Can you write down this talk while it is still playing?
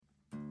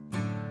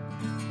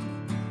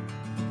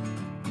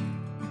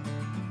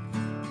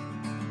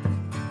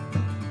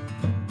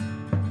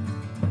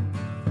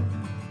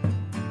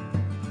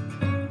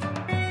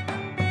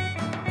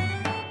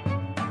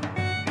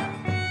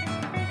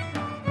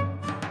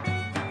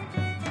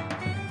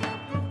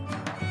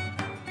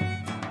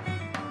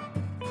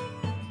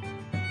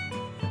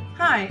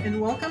Hi, and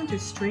welcome to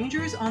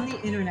Strangers on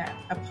the Internet,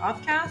 a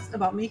podcast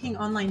about making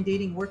online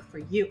dating work for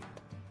you.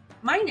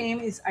 My name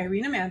is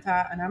Irina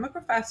Manta, and I'm a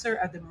professor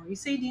at the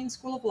Maurice A. Dean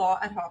School of Law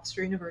at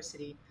Hofstra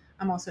University.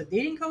 I'm also a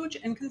dating coach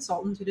and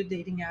consultant to the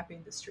dating app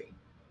industry.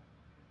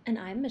 And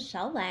I'm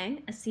Michelle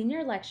Lang, a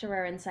senior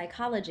lecturer in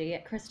psychology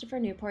at Christopher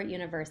Newport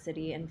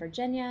University in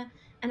Virginia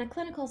and a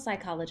clinical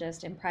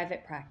psychologist in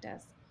private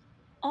practice.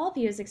 All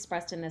views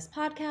expressed in this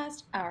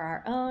podcast are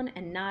our own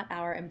and not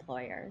our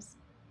employers.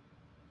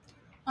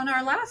 On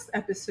our last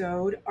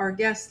episode, our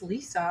guest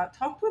Lisa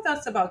talked with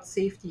us about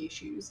safety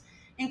issues,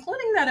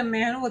 including that a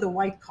man with a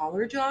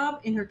white-collar job,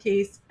 in her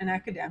case an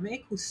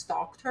academic who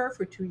stalked her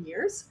for 2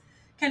 years,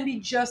 can be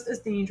just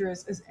as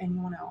dangerous as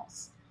anyone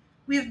else.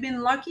 We have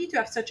been lucky to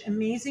have such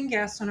amazing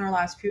guests on our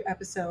last few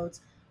episodes,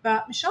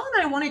 but Michelle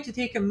and I wanted to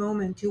take a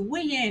moment to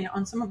weigh in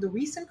on some of the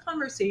recent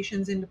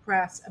conversations in the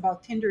press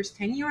about Tinder's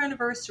 10-year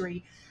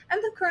anniversary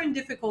and the current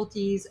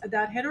difficulties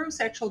that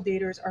heterosexual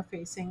daters are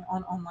facing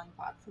on online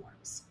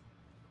platforms.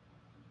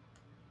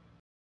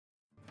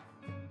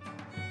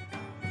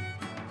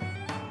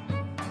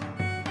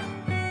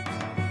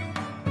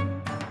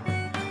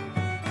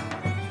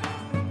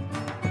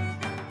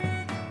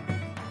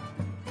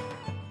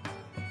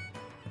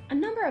 A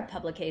number of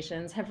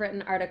publications have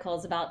written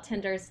articles about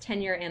Tinder's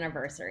 10-year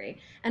anniversary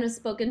and have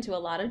spoken to a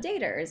lot of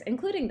daters,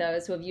 including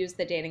those who have used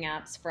the dating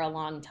apps for a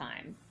long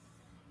time.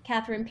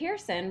 Catherine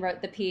Pearson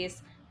wrote the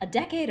piece, A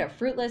Decade of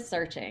Fruitless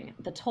Searching,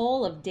 The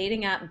Toll of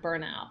Dating App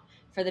Burnout,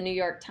 for the New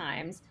York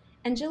Times,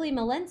 and Jilly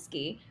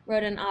Malinsky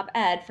wrote an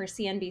op-ed for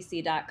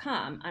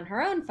CNBC.com on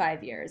her own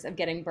 5 years of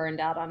getting burned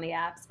out on the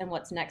apps and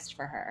what's next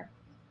for her.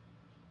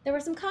 There were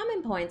some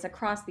common points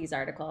across these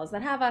articles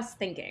that have us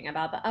thinking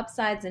about the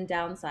upsides and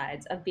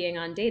downsides of being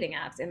on dating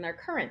apps in their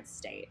current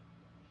state.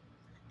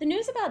 The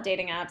news about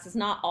dating apps is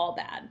not all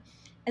bad.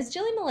 As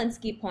Jilly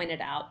Malinsky pointed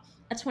out,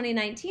 a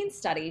 2019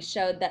 study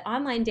showed that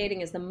online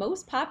dating is the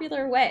most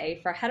popular way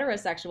for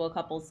heterosexual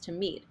couples to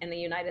meet in the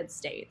United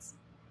States.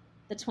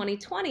 The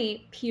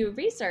 2020 Pew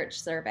Research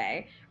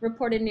survey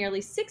reported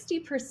nearly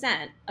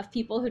 60% of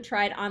people who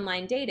tried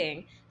online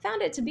dating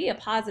found it to be a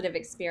positive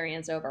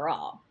experience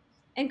overall.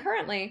 And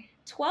currently,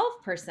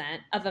 12%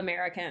 of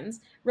Americans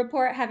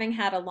report having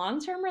had a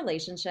long-term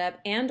relationship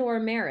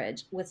and/or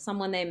marriage with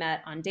someone they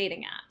met on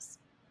dating apps.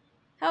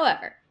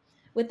 However,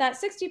 with that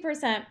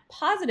 60%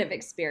 positive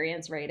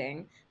experience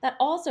rating, that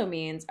also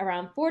means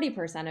around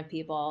 40% of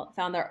people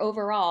found their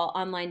overall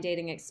online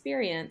dating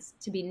experience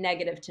to be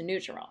negative to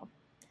neutral.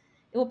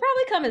 It will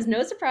probably come as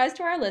no surprise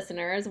to our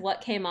listeners what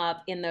came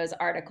up in those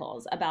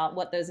articles about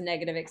what those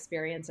negative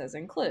experiences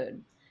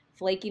include.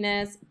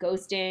 Flakiness,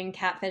 ghosting,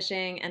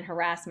 catfishing, and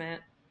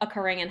harassment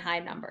occurring in high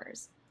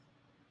numbers.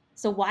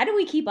 So why do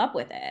we keep up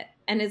with it?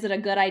 And is it a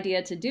good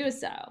idea to do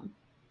so?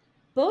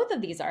 Both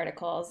of these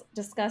articles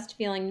discussed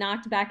feeling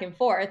knocked back and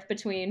forth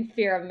between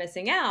fear of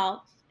missing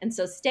out and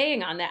so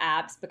staying on the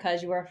apps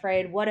because you were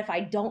afraid, what if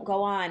I don't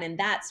go on and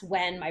that's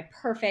when my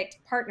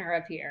perfect partner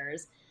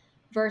appears,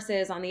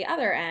 versus on the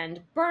other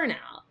end,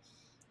 burnout.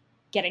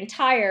 Getting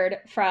tired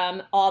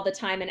from all the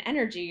time and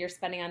energy you're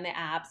spending on the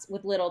apps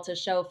with little to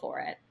show for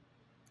it.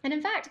 And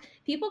in fact,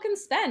 people can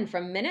spend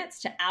from minutes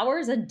to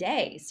hours a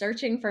day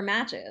searching for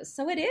matches,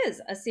 so it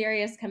is a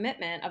serious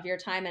commitment of your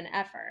time and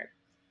effort.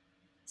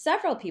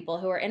 Several people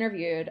who were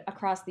interviewed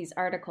across these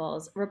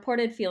articles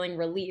reported feeling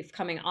relief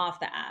coming off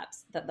the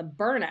apps, that the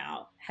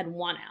burnout had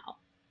won out.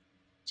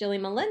 Jilly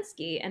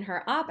Malinsky, in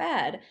her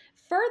op-ed,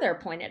 further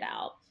pointed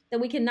out that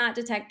we cannot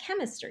detect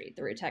chemistry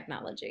through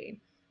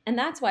technology. And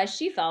that's why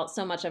she felt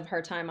so much of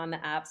her time on the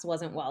apps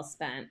wasn't well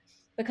spent.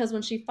 Because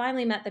when she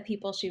finally met the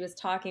people she was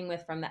talking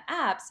with from the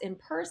apps in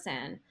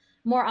person,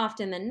 more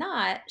often than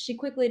not, she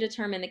quickly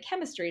determined the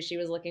chemistry she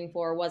was looking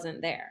for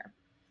wasn't there.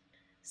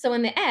 So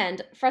in the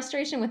end,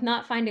 frustration with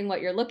not finding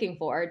what you're looking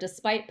for,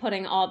 despite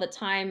putting all the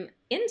time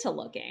into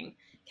looking,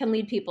 can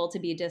lead people to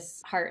be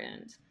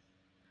disheartened.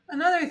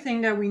 Another thing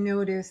that we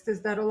noticed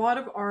is that a lot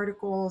of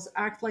articles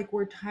act like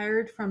we're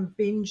tired from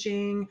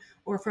binging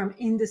or from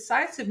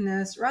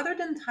indecisiveness rather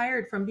than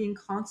tired from being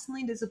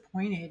constantly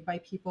disappointed by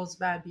people's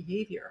bad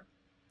behavior.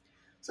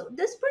 So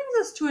this brings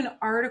us to an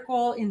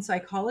article in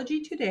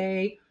Psychology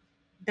Today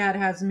that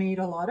has made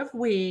a lot of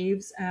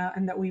waves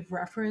and that we've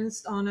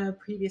referenced on a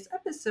previous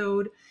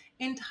episode,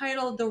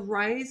 entitled The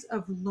Rise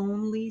of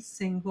Lonely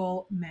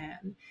Single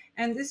Men.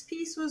 And this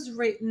piece was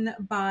written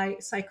by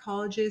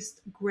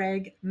psychologist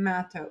Greg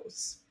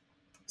Matos.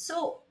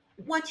 So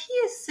what he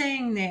is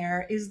saying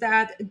there is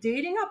that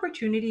dating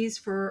opportunities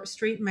for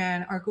straight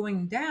men are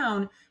going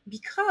down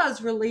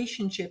because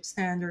relationship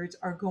standards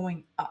are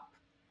going up.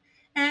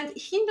 And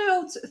he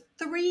notes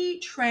three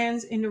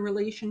trends in the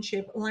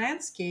relationship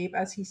landscape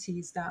as he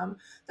sees them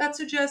that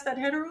suggest that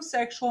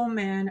heterosexual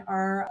men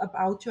are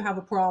about to have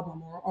a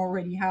problem or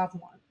already have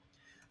one.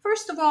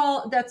 First of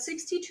all, that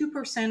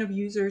 62% of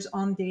users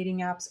on dating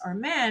apps are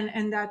men,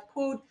 and that,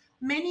 quote,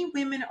 many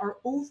women are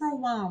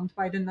overwhelmed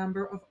by the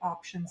number of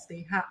options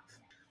they have.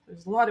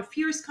 There's a lot of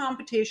fierce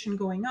competition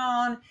going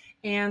on,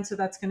 and so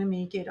that's going to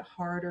make it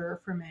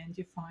harder for men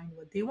to find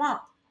what they want.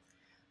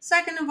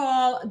 Second of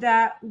all,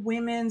 that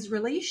women's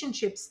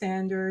relationship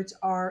standards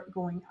are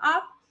going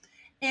up,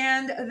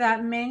 and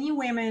that many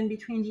women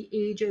between the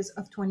ages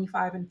of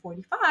 25 and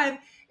 45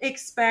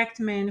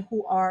 expect men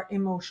who are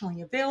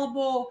emotionally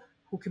available,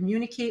 who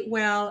communicate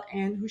well,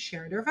 and who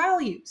share their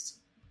values.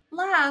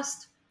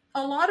 Last,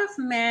 a lot of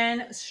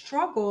men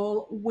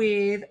struggle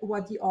with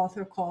what the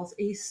author calls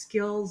a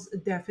skills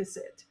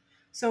deficit.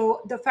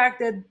 So, the fact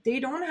that they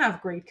don't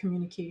have great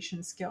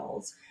communication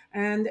skills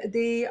and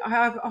they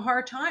have a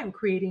hard time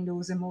creating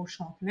those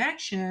emotional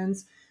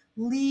connections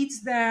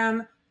leads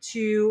them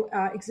to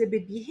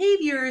exhibit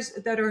behaviors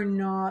that are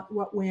not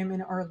what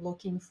women are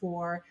looking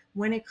for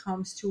when it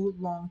comes to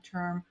long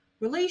term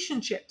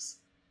relationships.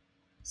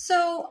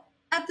 So,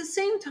 at the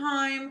same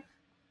time,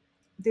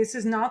 this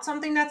is not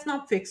something that's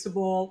not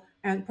fixable.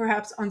 And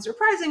perhaps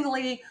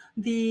unsurprisingly,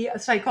 the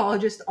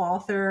psychologist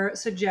author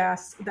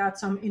suggests that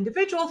some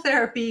individual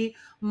therapy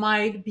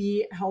might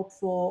be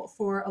helpful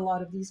for a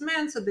lot of these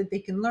men so that they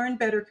can learn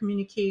better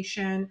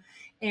communication.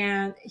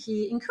 And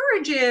he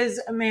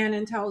encourages a man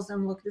and tells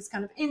them, look, this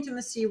kind of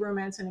intimacy,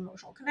 romance, and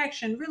emotional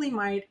connection really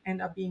might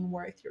end up being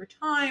worth your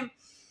time.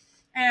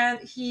 And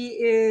he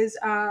is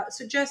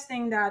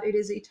suggesting that it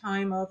is a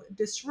time of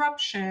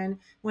disruption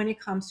when it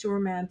comes to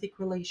romantic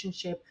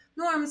relationship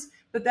norms,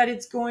 but that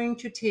it's going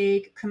to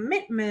take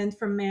commitment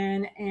from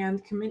men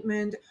and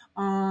commitment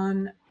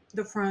on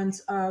the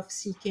fronts of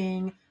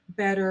seeking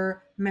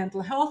better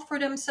mental health for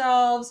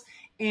themselves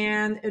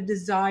and a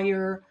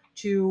desire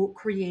to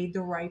create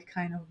the right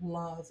kind of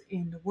love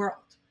in the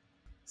world.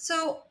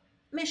 So,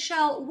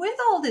 Michelle, with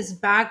all this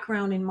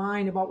background in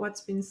mind about what's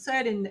been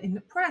said in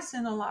the press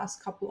in the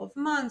last couple of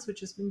months,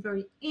 which has been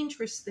very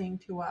interesting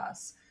to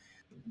us,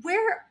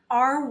 where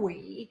are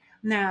we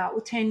now,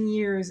 10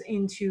 years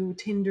into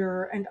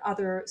Tinder and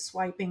other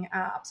swiping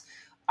apps?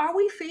 Are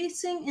we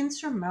facing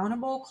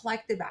insurmountable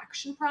collective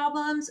action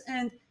problems?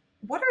 And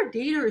what are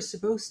daters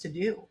supposed to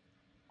do?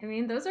 I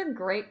mean, those are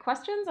great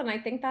questions. And I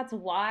think that's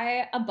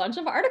why a bunch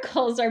of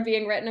articles are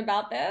being written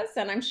about this.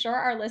 And I'm sure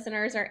our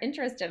listeners are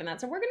interested in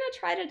that. So we're going to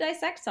try to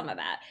dissect some of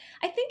that.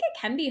 I think it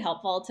can be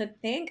helpful to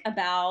think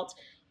about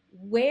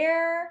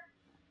where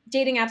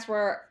dating apps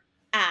were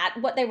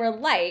at, what they were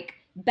like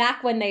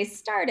back when they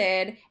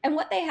started, and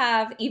what they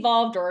have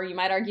evolved, or you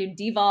might argue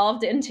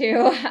devolved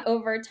into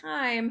over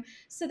time,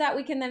 so that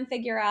we can then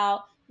figure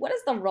out what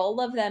is the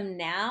role of them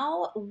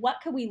now? What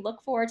could we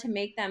look for to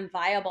make them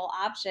viable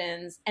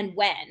options and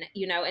when,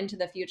 into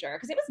the future?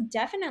 Because it was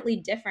definitely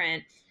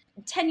different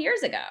 10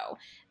 years ago.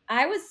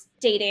 I was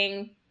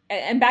dating,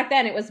 and back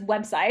then it was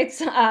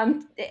websites,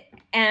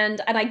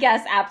 and I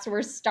guess apps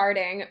were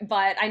starting,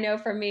 but I know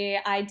for me,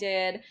 I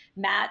did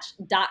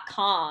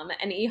match.com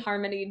and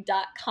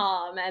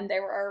eharmony.com, and they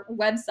were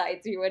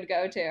websites you would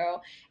go to.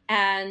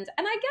 And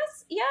I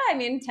guess, yeah, I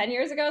mean, 10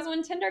 years ago is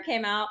when Tinder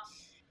came out.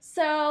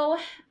 So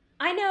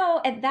I know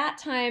at that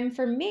time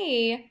for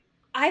me,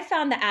 I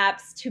found the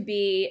apps to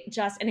be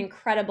just an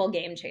incredible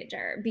game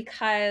changer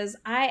because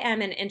I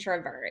am an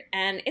introvert,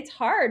 and it's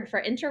hard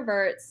for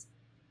introverts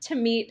to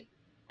meet,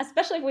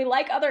 especially if we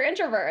like other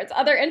introverts,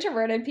 other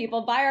introverted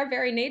people. By our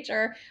very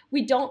nature,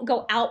 we don't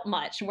go out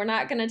much. We're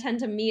not going to tend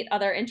to meet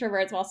other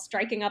introverts while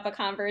striking up a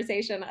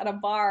conversation at a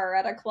bar or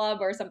at a club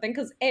or something,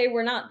 because A,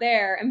 we're not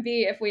there, and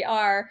B, if we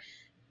are,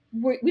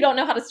 we don't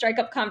know how to strike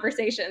up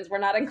conversations. We're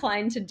not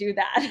inclined to do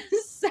that.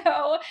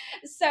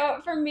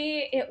 So for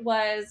me,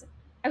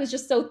 I was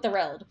just so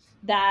thrilled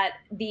that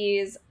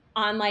these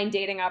online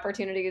dating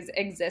opportunities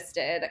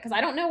existed, because I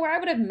don't know where I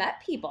would have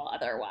met people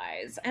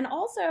otherwise. And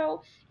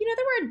also,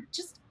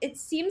 it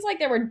seems like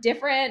there were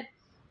different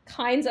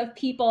kinds of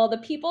people. The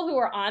people who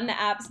were on the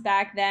apps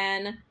back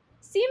then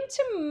seemed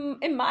to,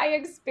 in my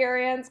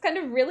experience, kind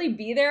of really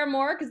be there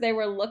more because they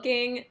were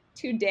looking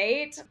to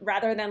date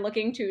rather than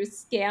looking to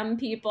scam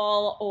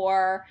people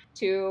or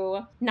to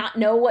not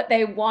know what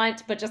they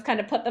want, but just kind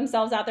of put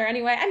themselves out there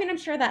anyway. I mean, I'm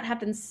sure that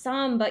happens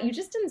some, but you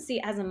just didn't see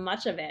as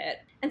much of it.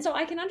 And so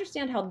I can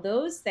understand how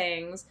those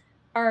things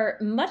are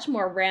much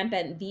more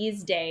rampant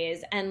these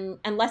days and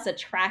less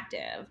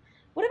attractive.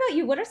 What about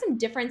you? What are some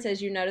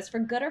differences you notice, for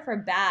good or for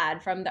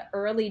bad, from the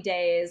early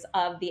days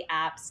of the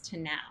apps to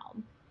now?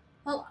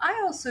 Well,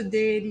 I also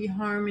did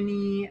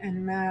eHarmony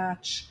and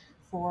Match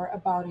for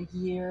about a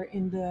year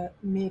in the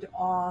mid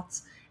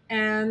aughts,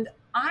 and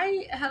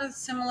I had a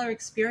similar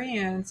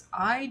experience.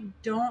 I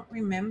don't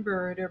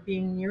remember there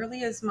being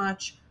nearly as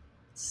much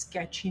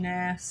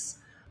sketchiness,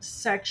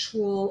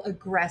 sexual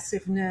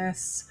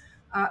aggressiveness.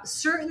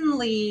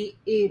 Certainly,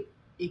 it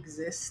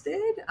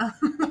existed.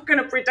 I'm not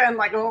going to pretend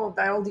like, oh,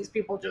 that all these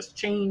people just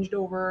changed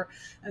over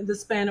the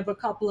span of a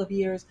couple of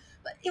years,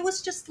 but it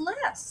was just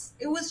less.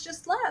 It was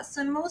just less.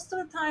 And most of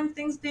the time,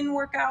 things didn't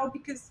work out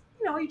because,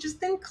 you just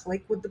didn't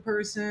click with the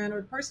person,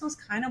 or the person was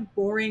kind of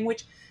boring,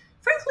 which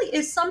frankly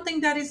is something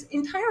that is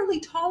entirely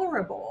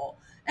tolerable.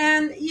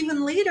 And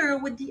even later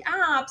with the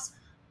apps,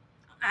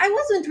 I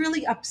wasn't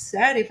really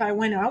upset if I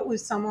went out with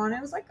someone. I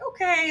was like,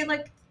 okay,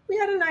 like we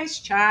had a nice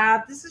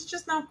chat. This is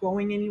just not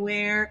going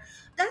anywhere.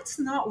 That's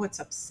not what's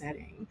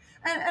upsetting.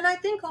 And I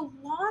think a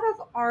lot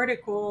of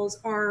articles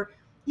are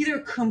either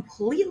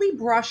completely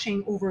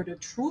brushing over the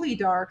truly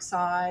dark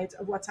sides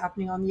of what's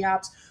happening on the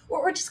apps,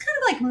 or just kind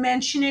of like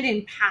mention it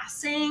in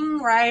passing,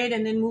 right?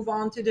 And then move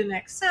on to the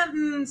next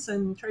sentence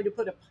and try to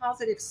put a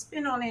positive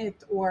spin on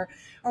it or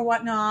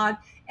whatnot.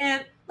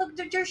 And look,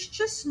 there's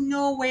just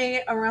no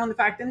way around the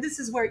fact. And this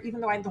is where, even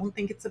though I don't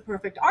think it's a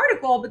perfect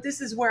article, but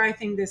this is where I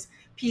think this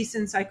piece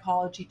in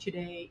Psychology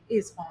Today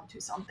is onto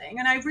something.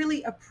 And I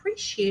really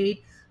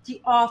appreciate the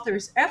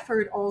author's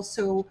effort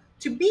also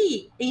to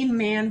be a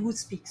man who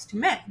speaks to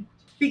men.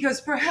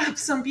 Because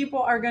perhaps some people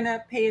are going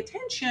to pay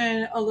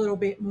attention a little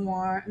bit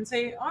more and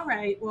say, all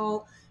right,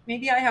 well,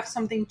 maybe I have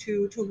something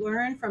to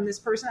learn from this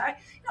person.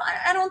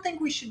 I don't think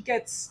we should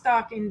get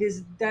stuck in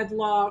this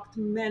deadlocked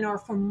men are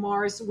from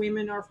Mars,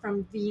 women are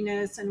from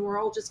Venus, and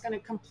we're all just going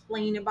to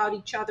complain about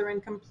each other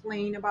and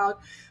complain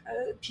about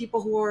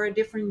people who are a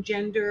different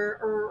gender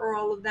or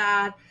all of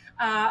that.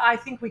 I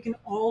think we can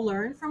all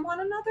learn from one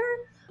another,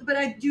 but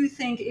I do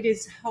think it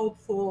is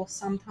helpful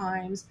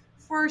sometimes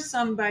for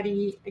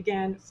somebody,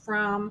 again,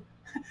 from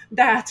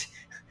that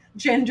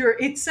gender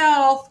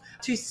itself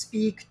to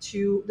speak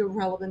to the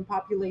relevant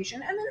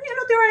population. And then,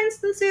 there are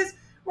instances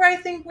where I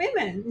think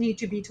women need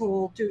to be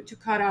told to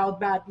cut out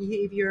bad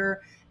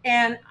behavior.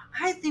 And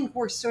I think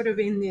we're sort of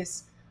in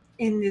this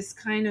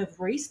kind of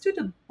race to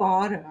the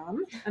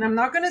bottom. And I'm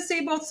not going to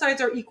say both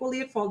sides are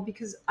equally at fault,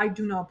 because I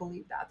do not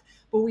believe that.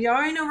 But we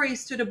are in a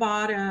race to the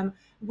bottom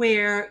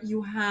where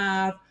you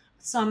have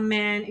some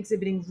men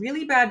exhibiting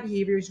really bad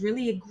behaviors,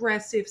 really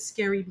aggressive,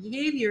 scary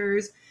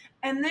behaviors,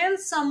 and then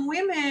some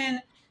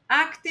women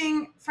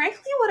acting,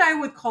 frankly, what I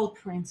would call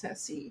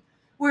princessy,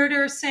 where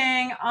they're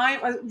saying,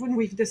 when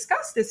we've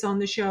discussed this on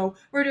the show,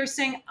 where they're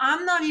saying,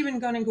 I'm not even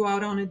going to go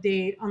out on a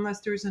date unless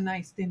there's a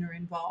nice dinner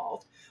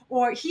involved,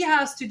 or he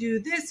has to do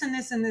this and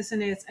this and this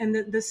and this. And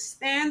the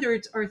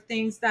standards are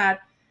things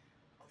that,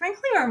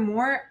 frankly, are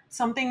more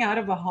something out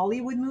of a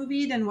Hollywood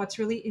movie than what's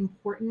really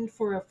important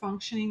for a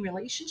functioning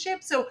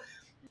relationship. So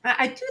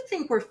I do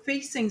think we're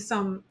facing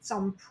some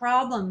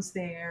problems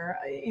there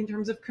in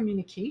terms of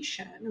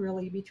communication,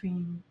 really,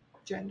 between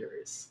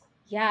genders.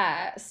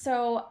 Yeah.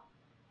 So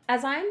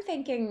as I'm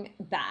thinking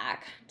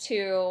back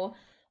to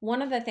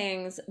one of the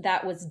things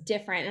that was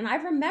different, and I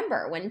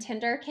remember when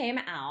Tinder came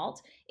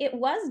out, it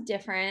was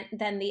different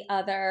than the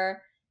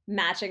other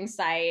matching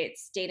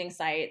sites, dating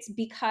sites,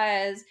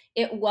 because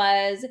it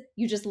was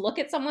you just look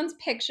at someone's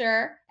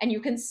picture and you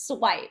can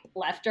swipe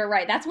left or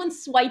right. That's when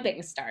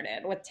swiping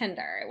started with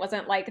Tinder. It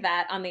wasn't like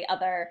that on the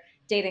other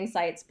dating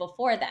sites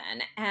before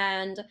then.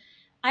 And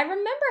I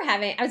remember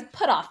I was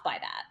put off by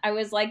that. I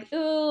was like,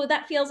 ooh,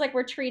 that feels like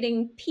we're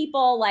treating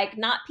people like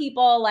not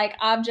people, like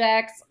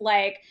objects,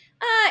 like,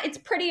 it's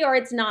pretty or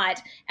it's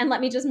not. And let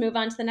me just move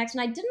on to the next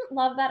one. I didn't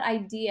love that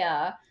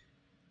idea.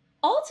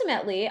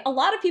 Ultimately, a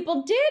lot of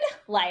people did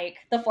like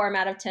the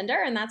format of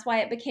Tinder, and that's why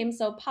it became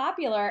so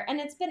popular. And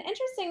it's been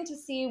interesting to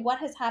see what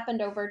has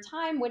happened over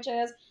time, which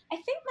is I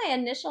think my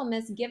initial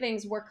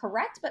misgivings were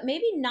correct, but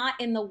maybe not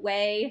in the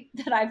way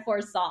that I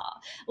foresaw.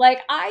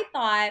 Like, I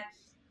thought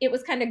it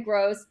was kind of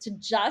gross to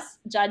just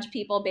judge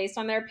people based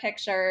on their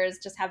pictures,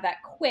 just have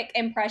that quick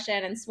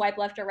impression and swipe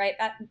left or right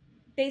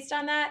based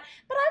on that.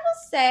 But I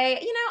will say,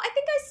 I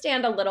think I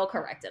stand a little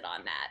corrected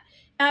on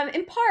that.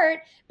 In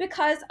part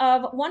because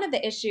of one of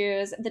the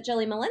issues that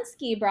Jilly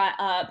Malinsky brought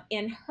up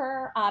in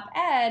her op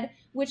ed,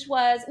 which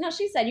was no,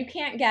 she said you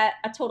can't get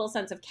a total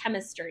sense of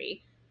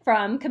chemistry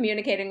from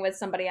communicating with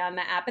somebody on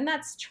the app. And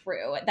that's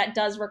true. That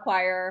does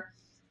require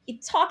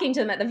talking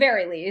to them at the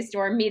very least,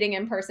 or meeting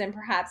in person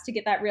perhaps to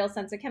get that real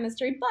sense of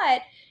chemistry.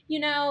 But,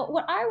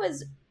 what I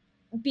was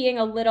being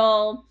a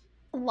little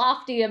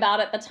lofty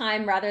about at the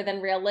time rather than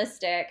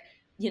realistic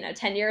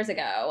 10 years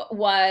ago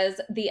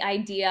was the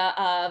idea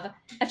of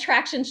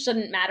attraction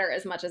shouldn't matter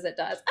as much as it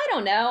does. I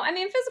don't know. I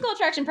mean, physical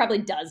attraction probably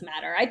does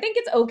matter. I think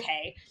it's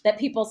okay that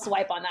people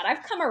swipe on that.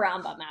 I've come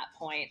around on that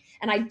point,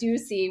 and I do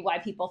see why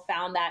people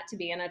found that to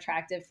be an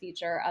attractive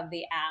feature of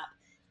the app,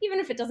 even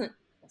if it doesn't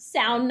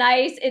sound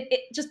nice. It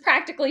just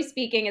practically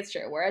speaking, it's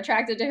true. We're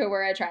attracted to who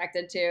we're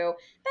attracted to.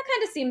 That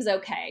kind of seems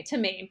okay to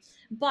me.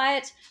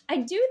 But I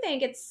do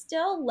think it's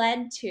still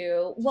led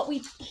to what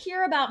we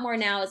hear about more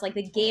now is like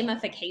the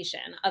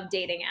gamification of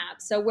dating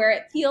apps. So where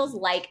it feels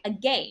like a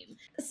game.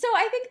 So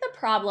I think the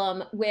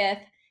problem with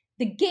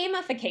the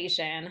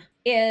gamification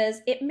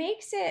is it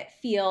makes it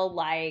feel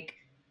like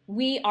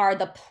we are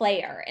the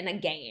player in a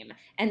game.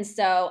 And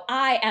so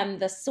I am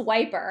the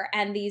swiper,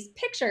 and these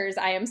pictures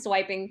I am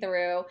swiping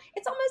through,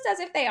 it's almost as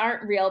if they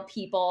aren't real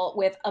people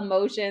with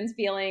emotions,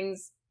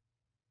 feelings,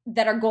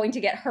 that are going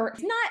to get hurt.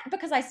 It's not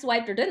because I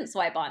swiped or didn't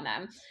swipe on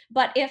them,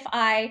 but if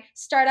I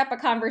start up a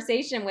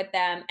conversation with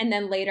them and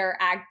then later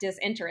act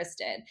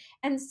disinterested.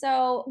 And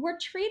so we're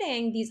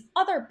treating these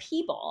other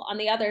people on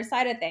the other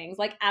side of things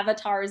like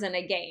avatars in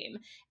a game.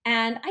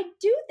 And I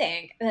do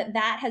think that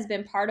that has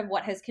been part of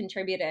what has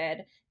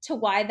contributed to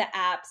why the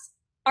apps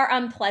are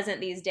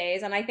unpleasant these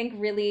days. And I think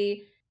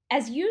really,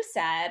 as you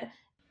said,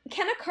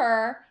 can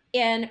occur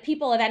in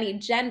people of any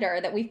gender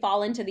that we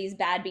fall into these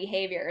bad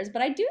behaviors.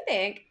 But I do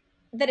think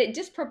that it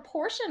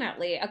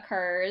disproportionately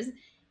occurs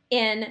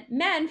in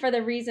men for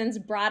the reasons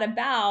brought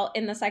about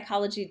in the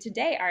Psychology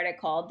Today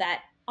article,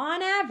 that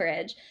on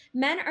average,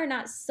 men are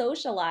not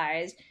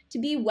socialized to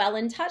be well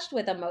in touch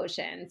with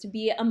emotion, to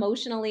be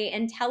emotionally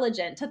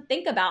intelligent, to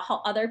think about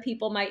how other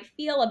people might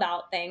feel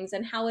about things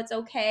and how it's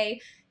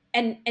okay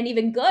and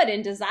even good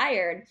and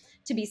desired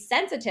to be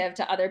sensitive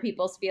to other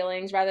people's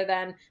feelings rather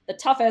than the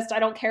toughest, I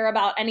don't care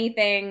about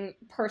anything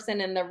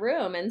person in the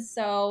room. And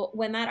so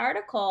when that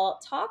article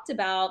talked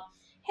about,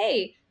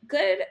 hey,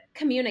 good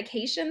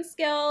communication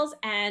skills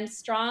and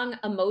strong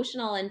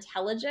emotional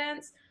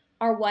intelligence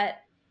are what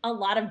a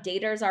lot of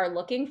daters are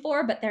looking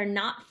for, but they're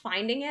not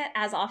finding it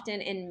as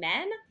often in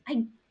men,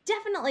 I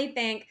definitely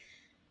think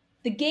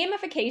the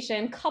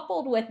gamification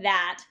coupled with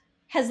that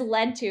has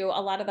led to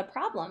a lot of the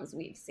problems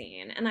we've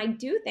seen. And I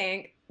do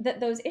think that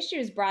those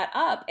issues brought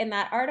up in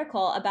that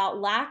article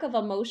about lack of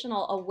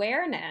emotional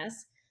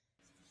awareness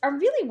are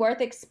really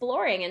worth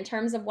exploring in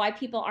terms of why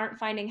people aren't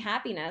finding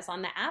happiness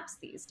on the apps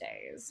these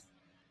days.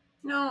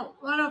 No,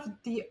 one of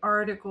the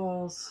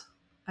articles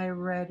I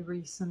read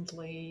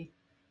recently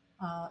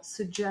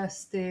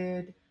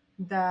suggested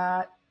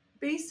that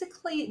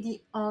basically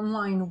the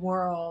online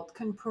world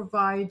can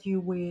provide you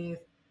with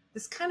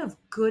this kind of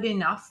good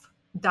enough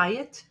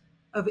diet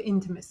of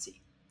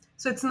intimacy.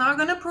 So it's not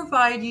going to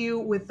provide you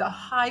with the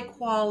high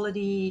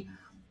quality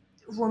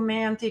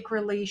romantic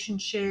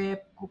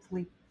relationship,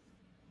 hopefully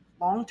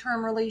long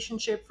term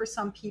relationship for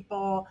some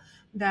people,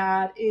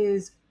 that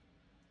is,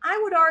 I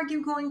would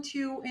argue, going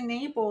to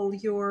enable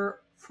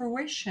your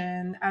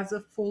fruition as a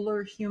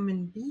fuller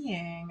human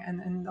being,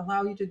 and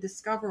allow you to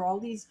discover all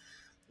these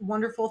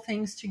wonderful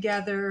things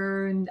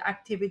together and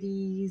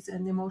activities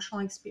and emotional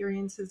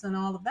experiences and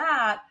all of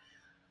that.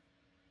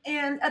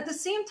 And at the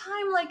same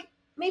time, like,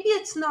 maybe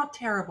it's not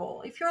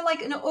terrible. If you're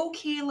like an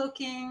okay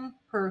looking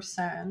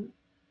person,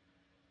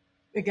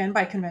 again,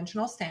 by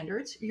conventional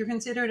standards, you're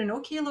considered an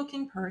okay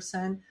looking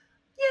person,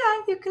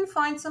 yeah, you can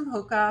find some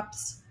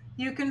hookups.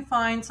 You can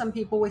find some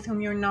people with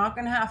whom you're not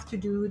going to have to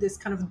do this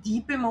kind of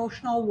deep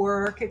emotional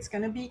work. It's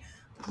going to be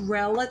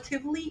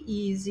relatively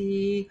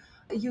easy.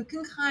 You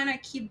can kind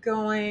of keep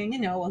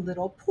going, a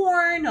little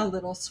porn, a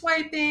little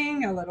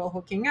swiping, a little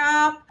hooking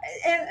up.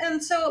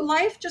 And so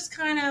life just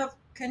kind of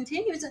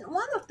continues. And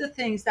one of the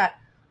things that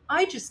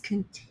I just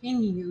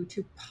continue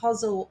to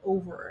puzzle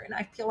over, and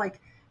I feel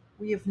like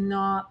we have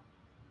not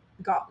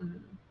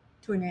gotten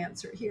to an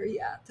answer here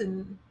yet,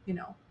 and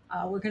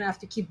we're going to have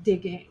to keep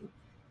digging,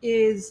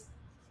 is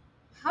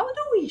how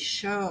do we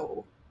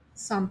show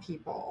some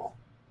people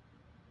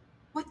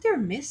what they're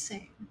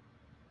missing,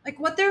 like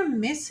what they're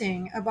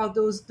missing about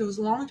those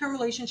long-term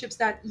relationships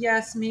that,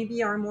 yes,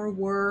 maybe are more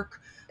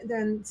work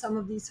than some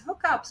of these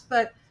hookups,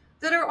 but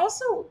that are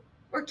also,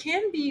 or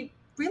can be,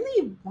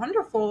 really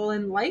wonderful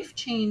and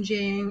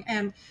life-changing,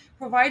 and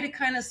provide a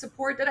kind of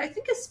support that I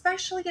think,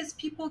 especially as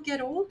people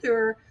get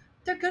older,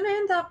 they're going to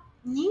end up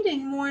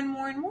needing more and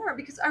more and more.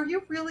 Because are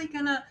you really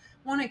going to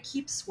want to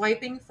keep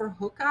swiping for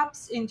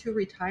hookups into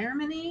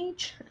retirement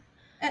age?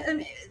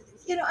 And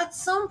at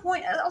some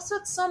point, also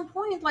at some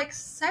point, like,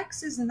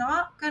 sex is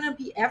not gonna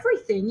be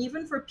everything,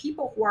 even for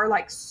people who are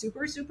like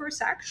super super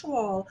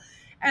sexual.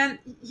 And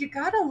you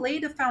gotta lay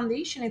the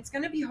foundation. It's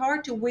gonna be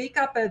hard to wake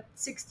up at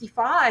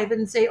 65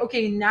 and say,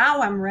 okay,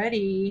 now I'm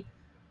ready.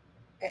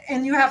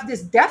 And you have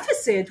this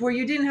deficit where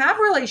you didn't have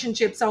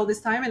relationships all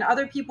this time and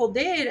other people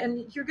did,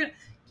 and you're gonna,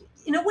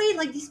 in a way,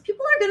 like, these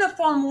people are gonna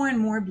fall more and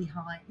more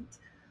behind.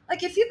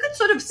 Like, if you could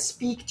sort of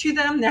speak to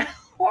them now,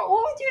 what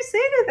would you say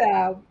to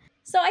them?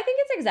 So I think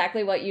it's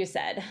exactly what you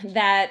said,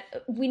 that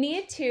we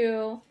need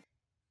to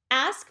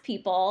ask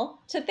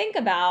people to think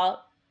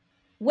about,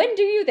 when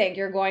do you think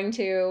you're going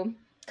to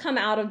come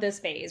out of this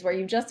phase where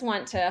you just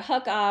want to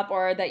hook up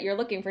or that you're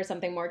looking for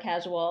something more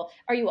casual?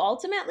 Are you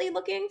ultimately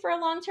looking for a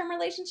long-term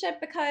relationship?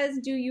 Because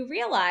do you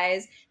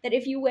realize that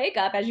if you wake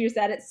up, as you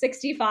said, at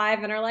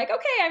 65 and are like,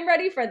 okay, I'm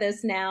ready for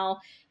this now,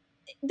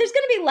 there's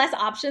going to be less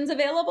options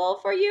available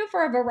for you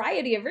for a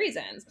variety of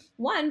reasons.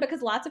 One,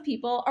 because lots of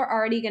people are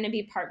already going to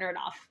be partnered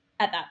off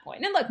at that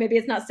point. And look, maybe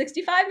it's not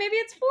 65, maybe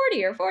it's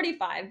 40 or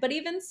 45, but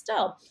even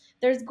still,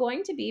 there's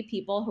going to be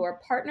people who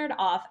are partnered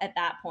off at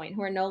that point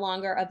who are no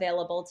longer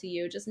available to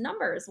you, just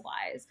numbers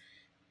wise.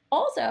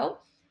 Also,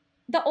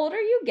 the older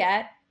you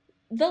get,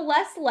 the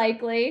less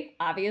likely,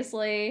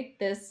 obviously,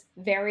 this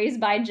varies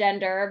by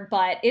gender,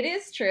 but it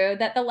is true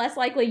that the less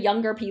likely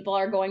younger people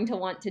are going to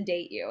want to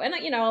date you. And,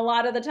 a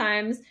lot of the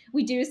times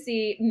we do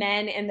see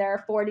men in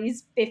their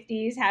 40s,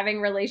 50s having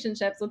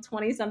relationships with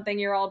 20 something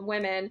year old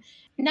women.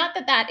 Not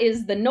that that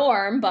is the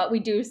norm, but we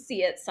do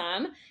see it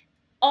some.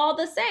 All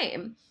the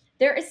same,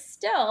 there is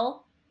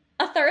still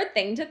a third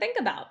thing to think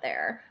about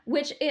there,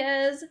 which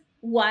is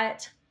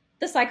what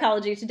the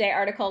Psychology Today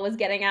article was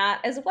getting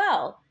at as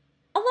well.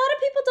 A lot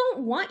of people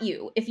don't want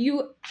you if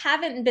you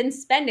haven't been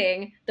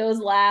spending those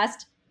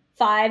last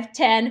 5,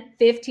 10,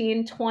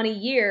 15, 20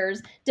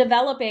 years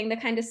developing the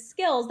kind of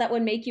skills that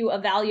would make you a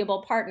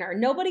valuable partner.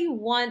 Nobody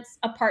wants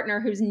a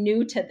partner who's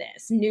new to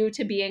this, new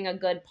to being a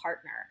good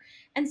partner.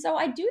 And so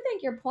I do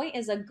think your point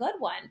is a good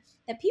one,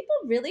 that people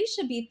really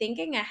should be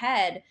thinking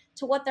ahead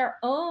to what their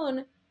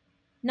own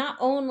not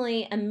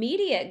only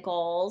immediate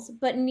goals,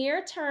 but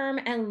near term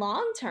and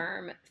long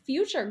term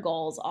future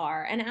goals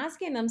are, and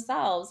asking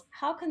themselves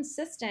how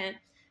consistent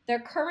their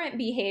current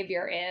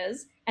behavior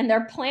is and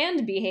their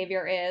planned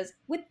behavior is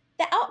with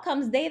the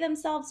outcomes they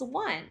themselves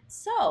want.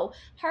 So,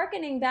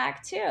 hearkening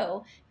back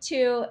to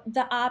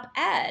the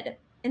op-ed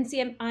on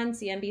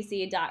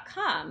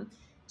CNBC.com,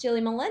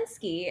 Julie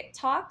Malinsky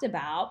talked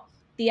about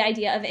the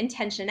idea of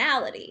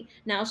intentionality.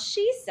 Now,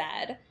 she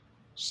said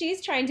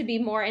she's trying to be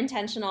more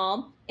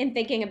intentional in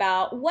thinking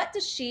about what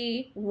does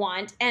she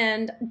want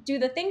and do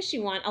the things she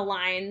want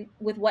align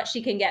with what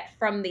she can get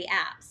from the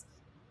apps.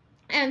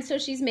 And so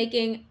she's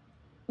making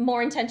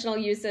more intentional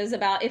uses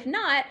about, if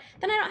not,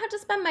 then I don't have to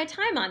spend my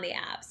time on the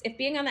apps. If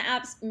being on the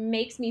apps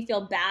makes me feel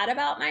bad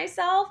about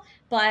myself,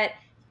 but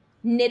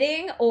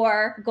knitting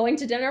or going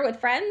to dinner with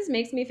friends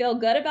makes me feel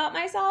good about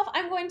myself,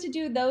 I'm going to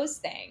do those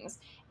things.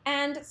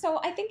 And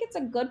so I think it's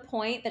a good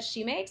point that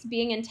she makes,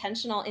 being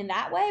intentional in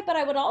that way. But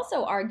I would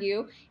also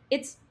argue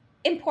it's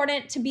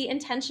important to be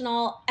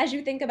intentional as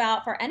you think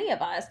about, for any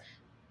of us,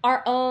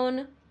 our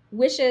own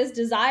wishes,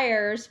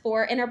 desires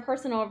for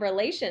interpersonal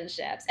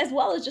relationships, as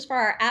well as just for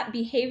our app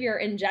behavior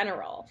in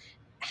general.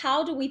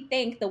 How do we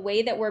think the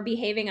way that we're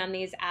behaving on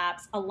these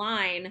apps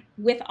align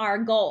with our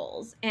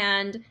goals,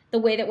 and the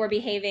way that we're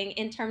behaving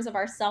in terms of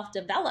our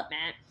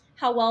self-development?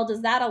 How well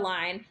does that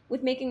align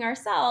with making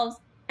ourselves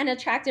an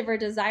attractive or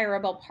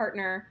desirable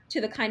partner to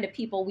the kind of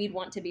people we'd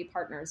want to be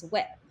partners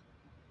with?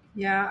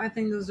 Yeah, I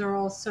think those are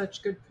all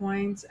such good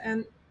points.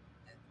 And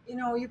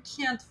you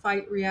can't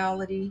fight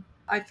reality.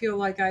 I feel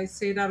like I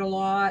say that a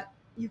lot.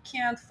 You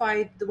can't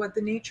fight what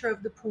the nature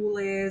of the pool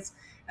is,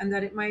 and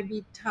that it might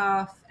be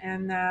tough,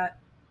 and that,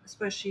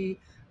 especially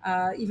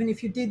even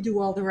if you did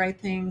do all the right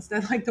things,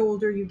 that like the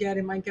older you get,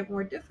 it might get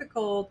more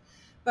difficult.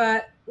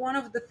 But one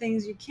of the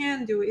things you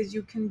can do is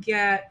you can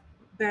get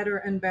better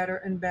and better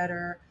and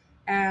better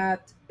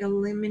at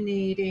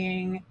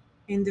eliminating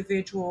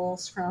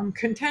individuals from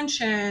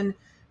contention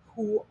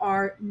who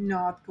are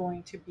not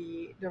going to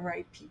be the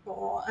right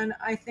people. And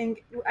I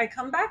think I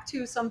come back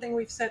to something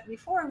we've said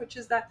before, which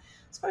is that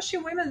especially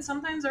women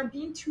sometimes are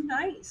being too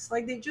nice.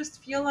 Like they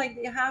just feel like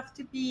they have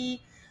to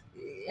be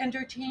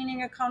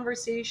entertaining a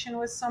conversation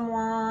with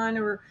someone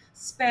or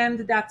spend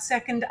that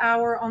second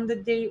hour on the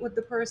date with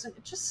the person.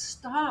 Just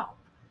stop.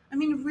 I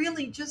mean,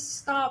 really, just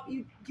stop.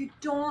 You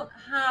don't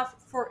have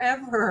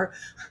forever.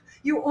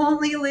 You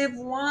only live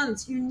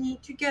once. You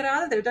need to get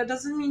out of there. That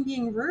doesn't mean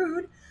being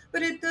rude,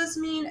 but it does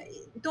mean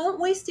don't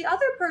waste the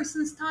other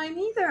person's time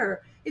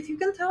either. If you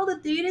can tell the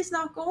date is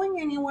not going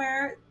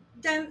anywhere,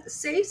 then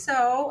say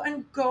so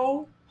and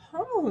go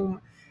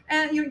home.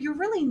 And you're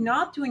really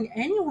not doing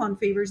anyone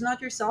favors,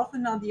 not yourself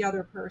and not the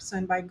other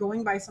person, by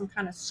going by some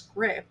kind of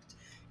script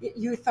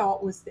you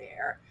thought was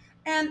there.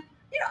 And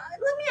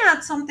let me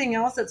add something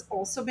else that's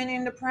also been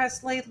in the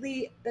press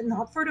lately,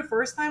 not for the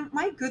first time.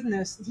 My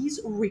goodness,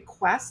 these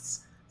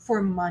requests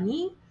for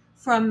money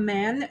from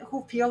men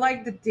who feel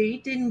like the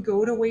date didn't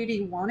go the way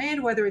they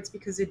wanted, whether it's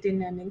because it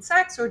didn't end in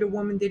sex or the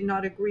woman did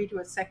not agree to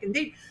a second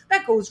date.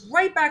 That goes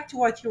right back to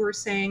what you were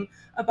saying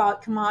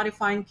about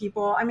commodifying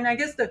people. I mean, I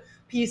guess the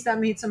piece that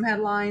made some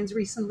headlines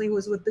recently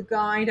was with the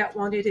guy that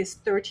wanted his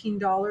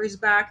 $13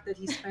 back that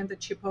he spent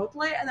at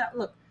Chipotle. And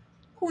look,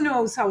 who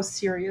knows how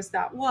serious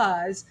that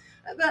was.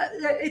 But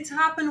it's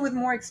happened with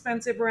more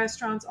expensive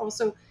restaurants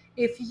also.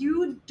 If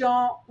you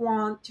don't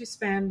want to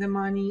spend the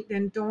money,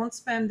 then don't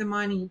spend the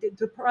money.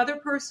 The other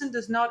person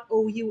does not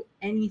owe you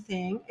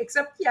anything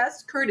except,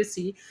 yes,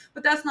 courtesy,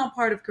 but that's not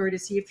part of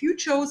courtesy. If you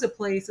chose a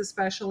place,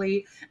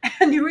 especially,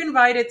 and you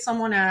invited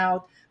someone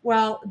out,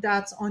 well,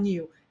 that's on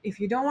you. If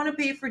you don't want to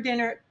pay for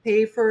dinner,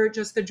 pay for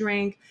just a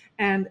drink.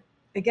 And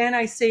again,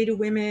 I say to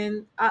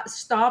women,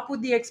 stop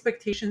with the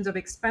expectations of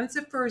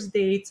expensive first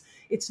dates.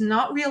 It's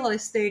not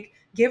realistic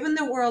given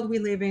the world we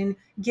live in,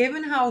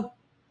 given how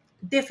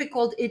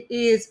difficult it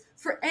is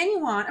for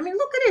anyone. I mean,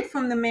 look at it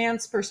from the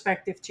man's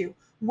perspective too.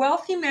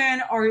 Wealthy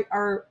men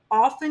are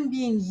often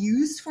being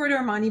used for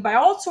their money by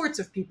all sorts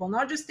of people,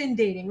 not just in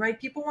dating, right?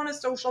 People want to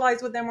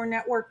socialize with them or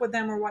network with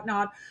them or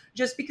whatnot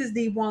just because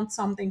they want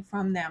something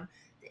from them.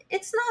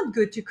 It's not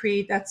good to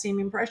create that same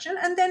impression.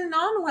 And then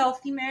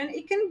non-wealthy men,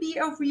 it can be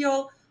a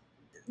real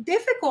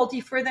difficulty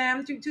for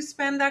them to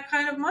spend that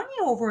kind of money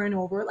over and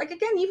over. Like,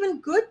 again,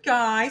 even good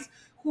guys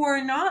who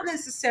are not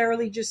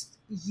necessarily just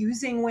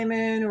using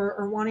women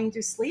or wanting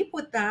to sleep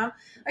with them.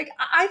 Like,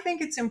 I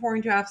think it's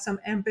important to have some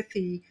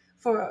empathy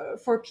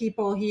for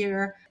people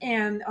here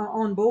and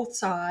on both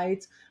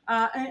sides,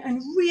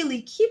 and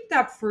really keep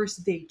that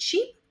first date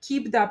cheap,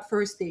 keep that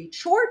first date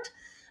short.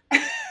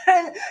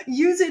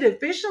 Use it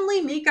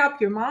efficiently, make up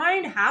your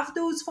mind, have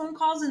those phone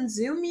calls and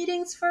Zoom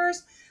meetings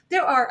first.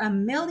 There are a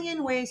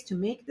million ways to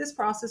make this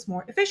process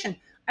more efficient.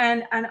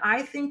 And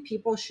I think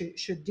people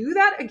should do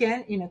that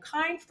again in a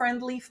kind,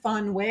 friendly,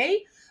 fun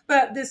way.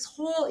 But this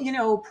whole,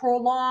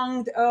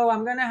 prolonged, oh,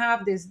 I'm gonna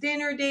have this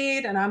dinner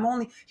date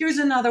and here's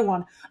another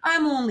one.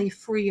 I'm only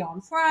free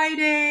on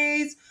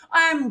Fridays.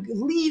 I'm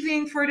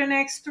leaving for the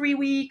next 3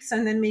 weeks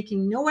and then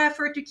making no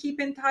effort to keep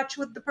in touch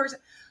with the person.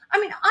 I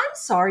mean, I'm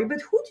sorry,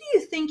 but who do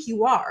you think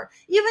you are?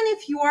 Even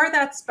if you are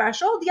that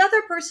special, the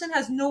other person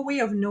has no way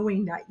of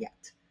knowing that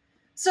yet.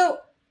 So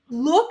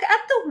look at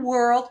the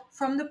world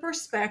from the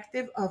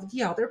perspective of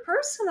the other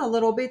person a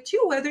little bit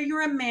too, whether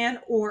you're a man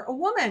or a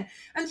woman.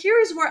 And here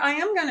is where I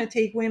am going to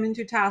take women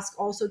to task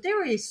also.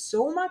 There is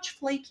so much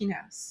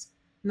flakiness,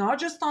 not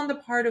just on the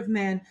part of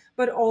men,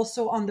 but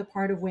also on the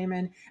part of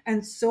women,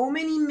 and so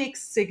many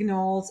mixed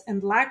signals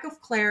and lack of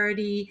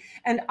clarity.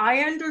 And I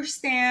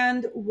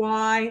understand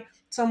why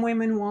some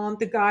women want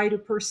the guy to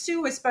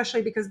pursue,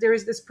 especially because there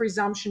is this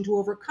presumption to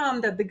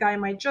overcome that the guy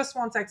might just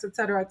want sex,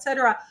 etc.,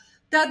 etc.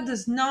 That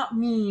does not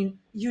mean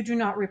you do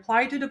not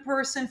reply to the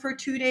person for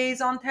 2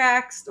 days on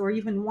text or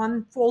even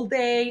one full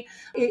day.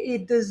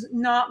 It does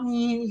not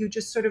mean you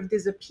just sort of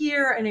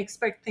disappear and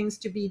expect things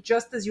to be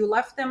just as you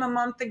left them a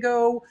month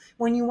ago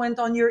when you went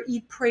on your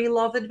eat, pray,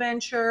 love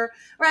adventure,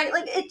 right?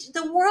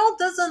 The world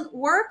doesn't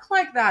work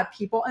like that,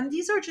 people. And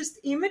these are just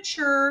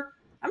immature.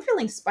 I'm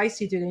feeling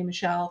spicy today,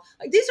 Michelle.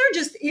 Like, these are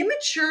just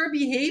immature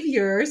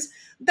behaviors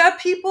that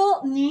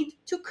people need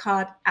to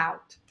cut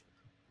out.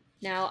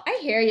 No, I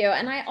hear you.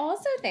 And I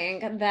also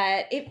think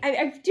that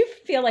I do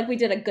feel like we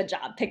did a good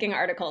job picking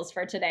articles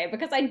for today,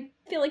 because I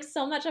feel like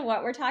so much of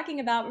what we're talking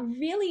about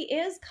really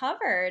is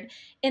covered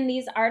in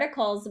these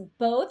articles,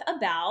 both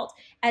about,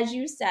 as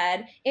you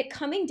said, it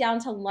coming down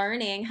to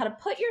learning how to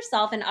put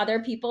yourself in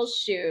other people's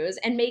shoes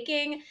and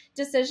making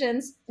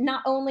decisions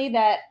not only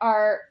that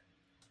are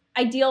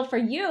ideal for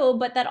you,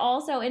 but that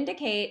also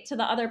indicate to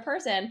the other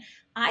person,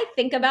 I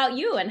think about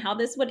you and how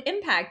this would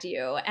impact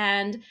you.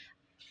 And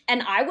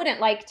I wouldn't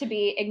like to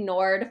be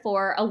ignored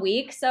for a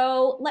week.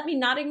 So let me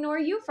not ignore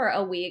you for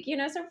a week.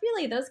 So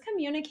really those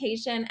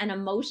communication and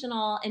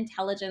emotional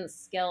intelligence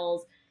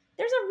skills,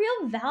 there's a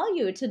real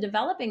value to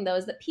developing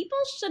those that people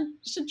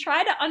should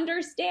try to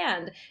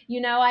understand.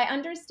 I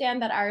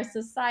understand that our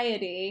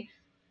society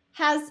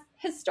has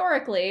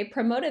historically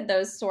promoted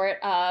those sort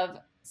of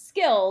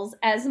skills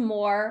as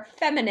more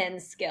feminine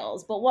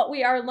skills. But what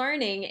we are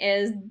learning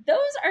is those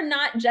are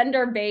not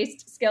gender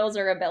based skills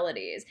or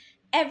abilities.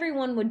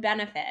 Everyone would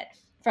benefit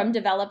from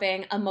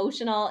developing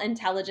emotional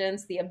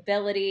intelligence, the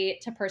ability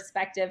to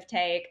perspective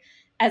take,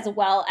 as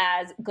well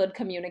as good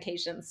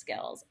communication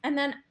skills. And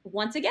then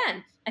once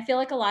again, I feel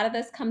like a lot of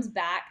this comes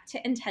back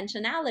to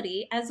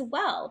intentionality as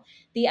well.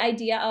 The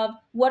idea of,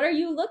 what are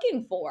you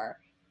looking for?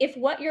 If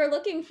what you're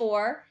looking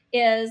for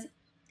is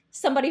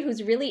somebody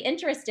who's really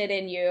interested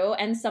in you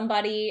and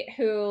somebody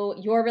who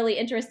you're really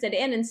interested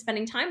in and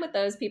spending time with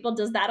those people,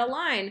 does that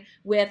align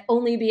with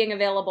only being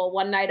available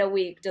one night a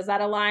week? Does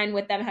that align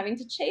with them having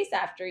to chase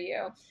after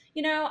you?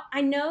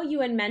 I know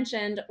you had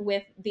mentioned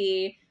with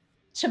the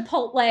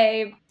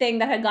Chipotle thing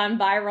that had gone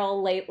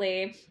viral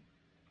lately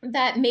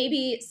that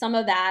maybe some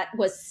of that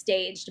was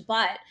staged,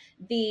 but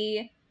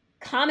the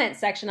comment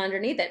section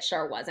underneath it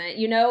sure wasn't.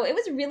 It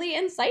was really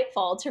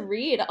insightful to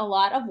read a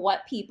lot of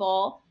what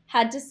people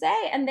had to say,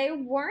 and they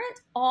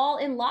weren't all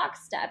in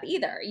lockstep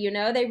either.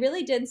 They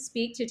really did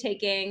speak to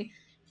taking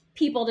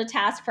people to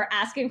task for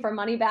asking for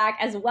money back,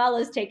 as well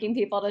as taking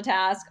people to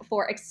task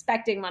for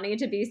expecting money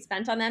to be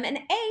spent on them, and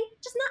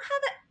just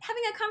not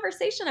having a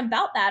conversation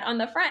about that on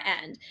the front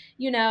end.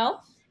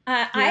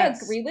 I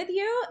Yes. agree with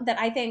you that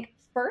I think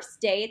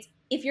first dates,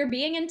 if you're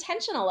being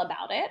intentional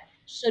about it,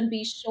 should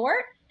be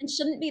short and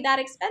shouldn't be that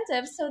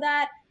expensive, so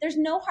that there's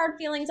no hard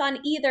feelings on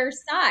either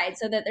side,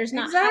 so that there's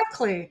not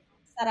Exactly.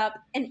 set up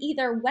in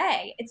either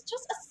way. It's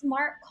just a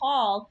smart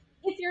call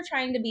if you're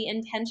trying to be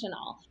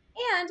intentional.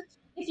 And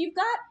if you've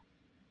got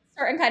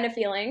certain kind of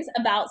feelings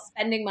about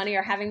spending money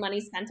or having money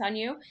spent on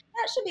you,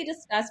 that should be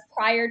discussed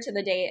prior to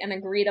the date and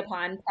agreed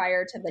upon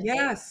prior to the date.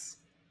 Yes.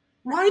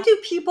 Why do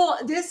people,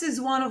 this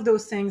is one of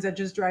those things that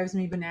just drives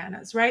me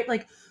bananas, right?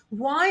 Like,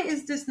 why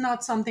is this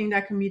not something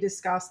that can be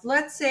discussed?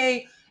 Let's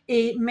say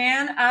a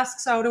man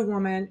asks out a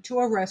woman to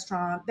a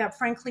restaurant that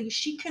frankly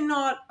she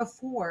cannot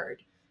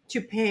afford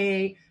to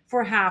pay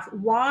for half.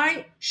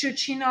 Why should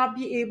she not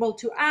be able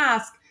to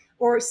ask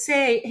or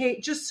say, hey,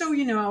 just so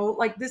you know,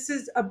 like, this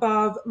is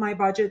above my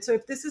budget. So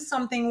if this is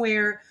something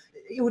where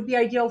it would be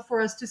ideal for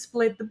us to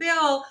split the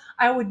bill,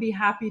 I would be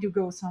happy to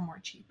go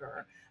somewhere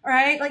cheaper.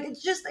 Right? Like,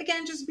 it's just,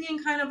 again, just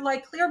being kind of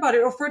like clear about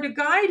it. Or for the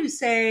guy to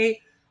say,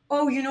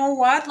 oh, you know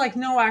what? Like,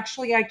 no,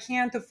 actually, I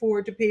can't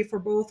afford to pay for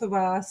both of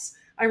us.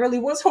 I really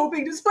was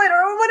hoping to split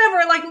or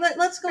whatever. Like,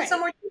 let's go Right.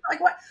 somewhere cheaper. Like,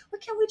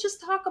 what can't we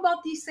just talk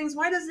about these things?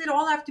 Why does it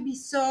all have to be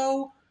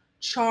so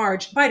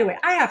charged? By the way,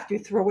 I have to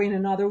throw in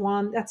another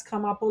one that's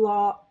come up a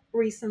lot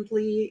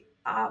recently,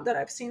 that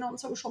I've seen on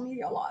social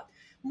media a lot.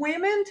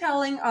 Women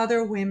telling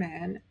other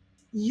women,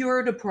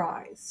 you're the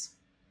prize.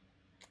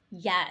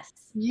 Yes.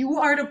 You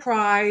are the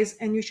prize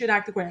and you should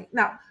act accordingly.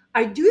 Now,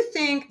 I do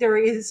think there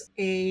is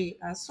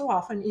so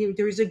often,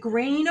 there is a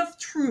grain of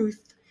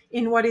truth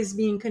in what is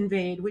being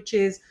conveyed, which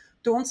is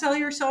don't sell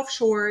yourself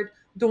short.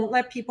 Don't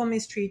let people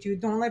mistreat you.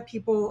 Don't let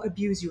people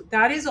abuse you.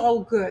 That is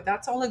all good.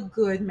 That's all a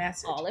good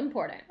message. All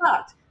important.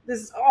 But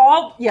this is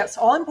all, yes,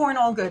 all important,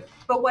 all good.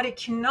 But what it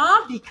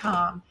cannot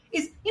become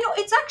is,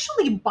 it's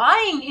actually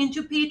buying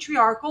into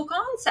patriarchal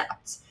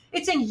concepts.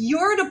 It's saying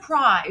you're the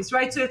prize,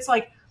 right? So it's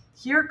like,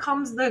 here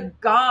comes the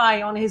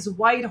guy on his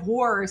white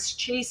horse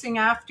chasing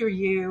after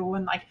you,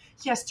 and like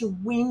he has to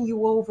win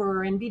you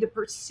over and be the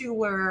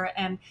pursuer,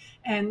 and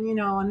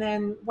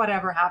then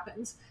whatever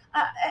happens.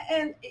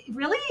 And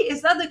really,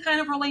 is that the kind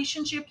of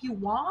relationship you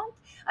want?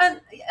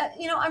 And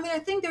I mean, I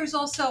think I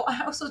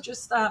also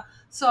just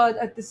saw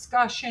a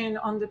discussion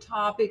on the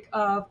topic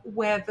of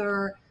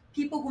whether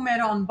people who met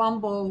on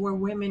Bumble where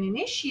women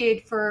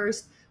initiate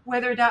first,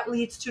 whether that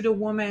leads to the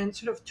woman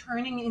sort of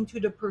turning into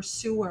the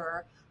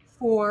pursuer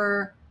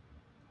for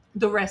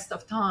the rest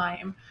of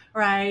time,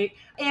 right?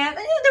 And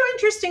there are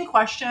interesting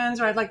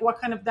questions, right? Like what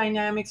kind of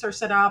dynamics are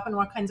set up and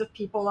what kinds of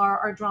people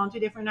are drawn to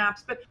different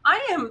apps. But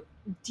I am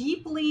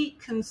deeply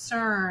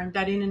concerned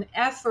that in an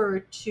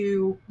effort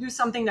to do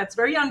something that's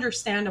very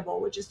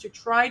understandable, which is to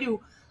try to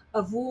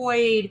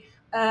avoid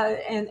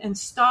and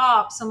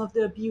stop some of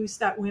the abuse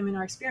that women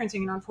are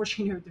experiencing. And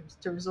unfortunately,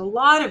 there's a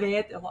lot of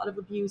it, a lot of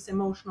abuse,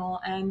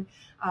 emotional and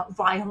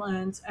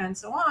violence, and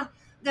so on.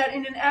 That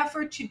in an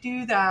effort to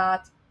do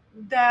that,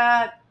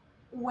 that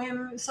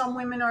when some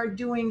women are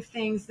doing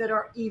things that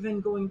are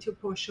even going to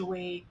push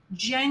away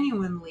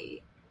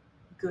genuinely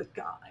good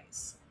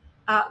guys,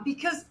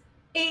 because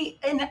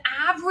an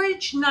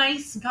average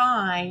nice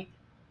guy,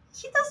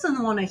 he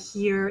doesn't want to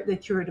hear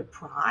that you're the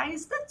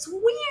prize. That's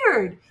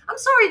weird. I'm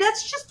sorry,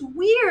 that's just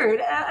weird.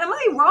 Am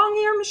I wrong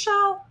here,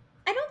 Michelle?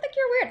 I don't think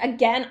you're weird.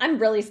 Again, I'm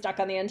really stuck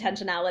on the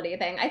intentionality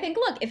thing. I think,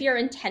 look, if your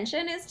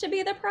intention is to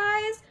be the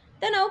prize,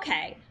 then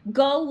okay.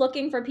 Go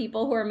looking for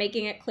people who are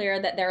making it clear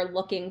that they're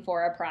looking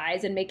for a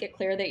prize and make it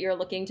clear that you're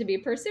looking to be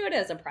pursued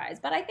as a prize.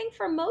 But I think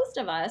for most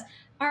of us,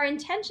 our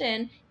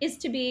intention is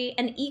to be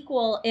an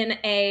equal in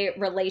a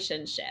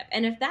relationship.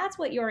 And if that's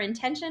what your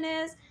intention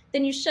is,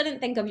 then you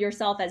shouldn't think of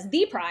yourself as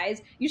the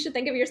prize. You should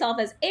think of yourself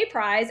as a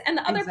prize, and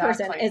the other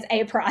person Exactly. is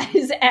a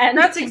prize. And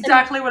That's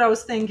exactly what I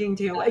was thinking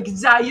too.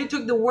 Exactly. You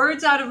took the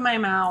words out of my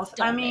mouth. I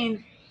stop it.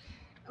 mean,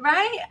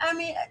 right? I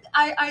mean,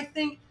 I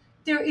think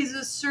there's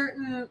a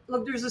certain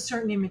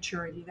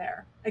immaturity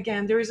there.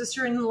 Again, there is a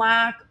certain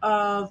lack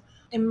of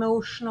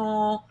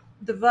emotional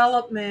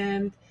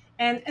development,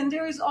 and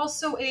there is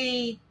also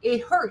a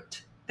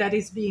hurt that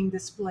is being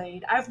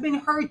displayed. I've been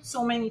hurt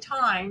so many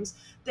times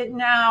that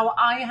now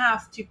I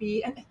have to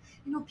be, and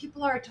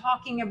people are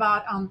talking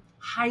about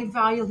high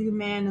value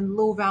men and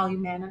low value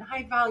men, and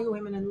high value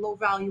women and low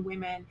value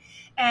women,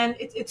 and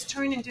it's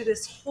turned into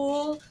this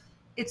whole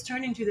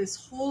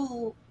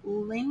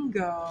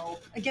lingo,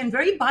 again,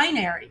 very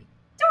binary.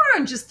 There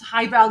aren't just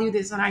high value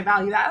this and high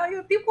value that.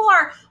 Like, people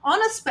are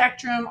on a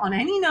spectrum on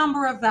any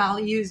number of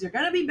values. They're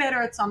going to be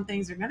better at some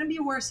things, they're going to be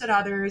worse at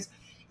others,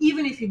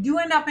 even if you do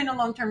end up in a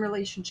long-term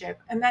relationship.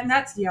 And then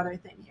that's the other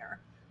thing here.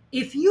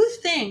 If you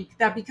think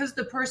that because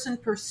the person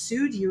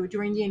pursued you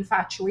during the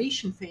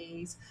infatuation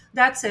phase,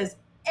 that says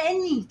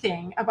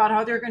anything about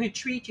how they're going to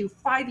treat you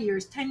 5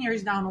 years, 10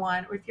 years down the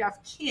line, or if you have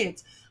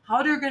kids,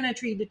 how they're going to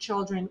treat the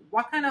children,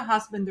 what kind of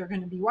husband they're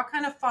going to be, what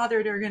kind of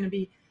father they're going to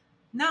be.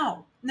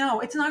 No,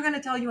 no, it's not going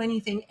to tell you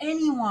anything.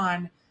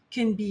 Anyone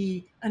can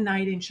be a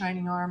knight in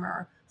shining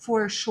armor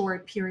for a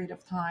short period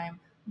of time.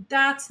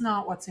 That's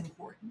not what's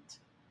important.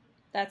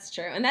 That's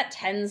true. And that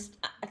tends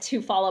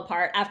to fall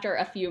apart after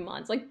a few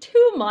months. Like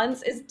 2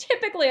 months is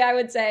typically, I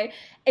would say,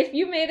 if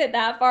you made it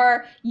that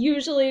far,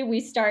 usually we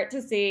start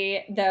to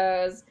see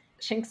those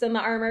chinks in the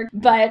armor,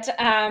 but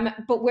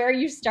where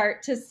you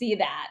start to see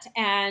that,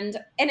 and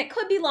it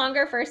could be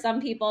longer for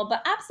some people,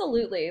 but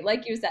absolutely,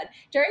 like you said,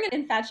 during an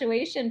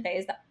infatuation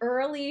phase, the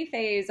early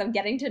phase of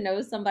getting to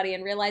know somebody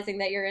and realizing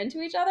that you're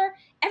into each other,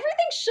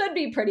 everything should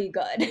be pretty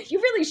good.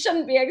 You really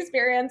shouldn't be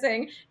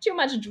experiencing too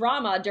much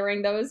drama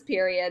during those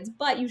periods,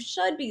 but you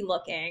should be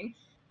looking,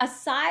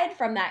 aside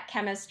from that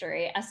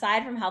chemistry,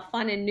 aside from how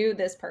fun and new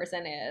this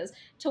person is,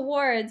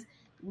 towards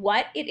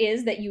what it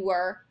is that you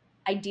were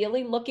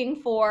ideally looking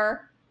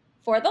for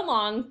the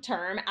long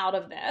term out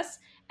of this,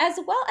 as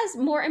well as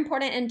more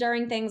important,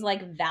 enduring things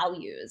like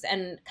values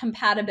and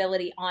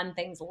compatibility on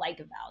things like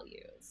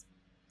values.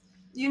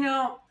 You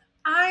know,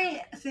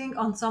 I think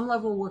on some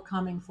level we're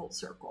coming full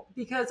circle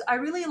because I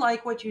really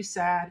like what you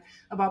said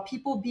about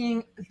people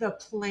being the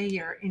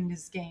player in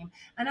this game.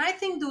 And I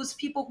think those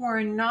people who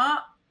are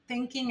not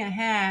thinking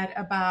ahead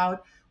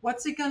about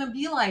what's it going to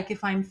be like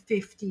if I'm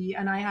 50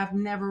 and I have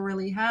never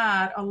really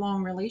had a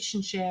long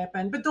relationship,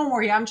 and but don't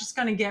worry, I'm just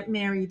going to get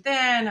married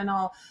then, and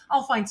I'll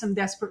find some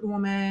desperate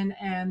woman,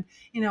 and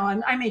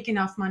and I make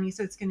enough money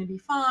so it's going to be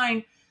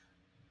fine.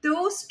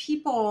 Those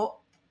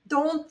people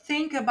don't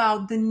think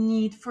about the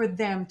need for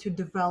them to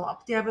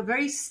develop. They have a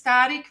very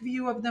static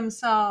view of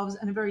themselves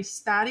and a very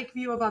static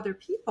view of other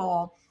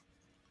people.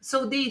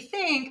 So they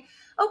think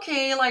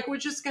okay, like we're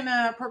just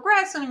gonna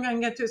progress and I'm gonna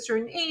get to a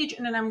certain age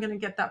and then I'm gonna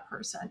get that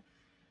person.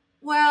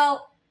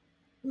 Well,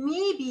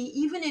 maybe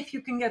even if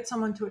you can get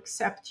someone to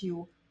accept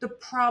you, the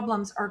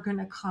problems are going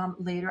to come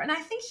later. And I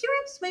think here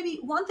is maybe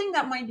one thing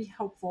that might be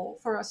helpful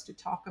for us to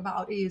talk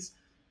about is,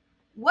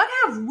 what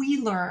have we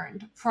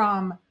learned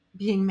from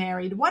being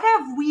married? What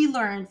have we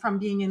learned from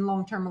being in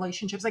long-term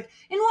relationships? Like,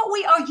 in what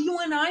way are you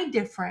and I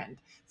different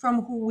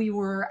from who we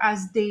were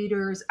as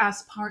daters,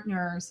 as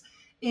partners?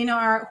 In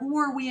our, who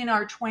are we in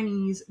our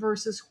 20s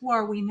versus who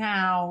are we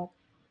now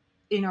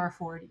in our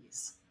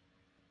 40s?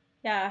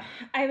 Yeah,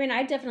 I mean,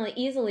 I definitely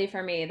easily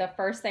for me, the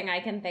first thing I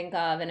can think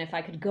of, and if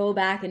I could go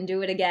back and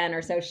do it again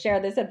or so share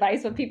this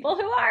advice with people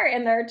who are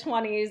in their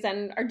 20s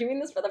and are doing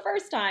this for the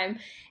first time,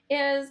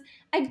 is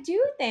I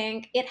do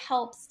think it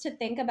helps to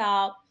think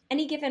about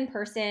any given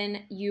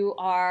person you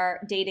are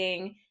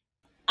dating.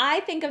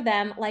 I think of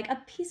them like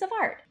a piece of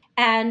art.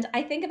 And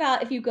I think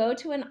about if you go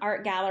to an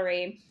art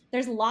gallery,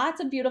 there's lots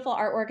of beautiful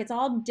artwork. It's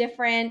all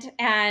different.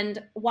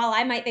 And while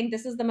I might think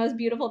this is the most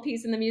beautiful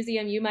piece in the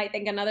museum, you might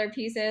think another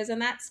piece is,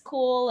 and that's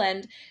cool.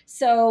 And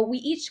so we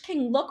each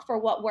can look for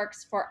what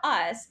works for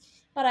us.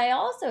 But I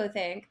also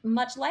think,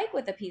 much like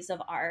with a piece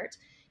of art,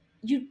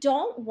 you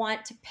don't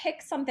want to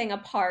pick something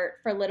apart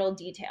for little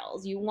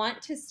details. You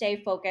want to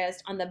stay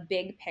focused on the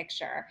big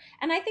picture.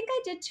 And I think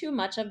I did too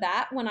much of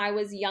that when I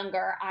was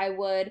younger. I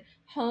would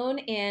hone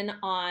in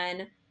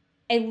on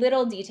a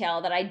little detail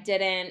that I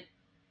didn't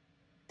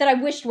that I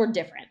wished were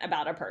different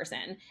about a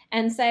person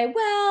and say,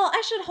 well,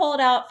 I should hold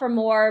out for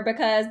more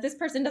because this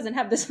person doesn't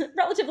have this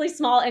relatively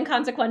small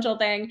inconsequential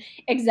thing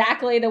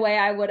exactly the way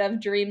I would have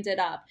dreamed it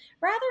up.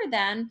 Rather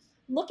than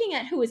looking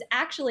at who is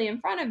actually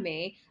in front of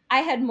me,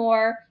 I had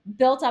more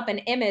built up an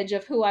image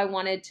of who I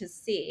wanted to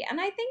see. And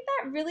I think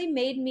that really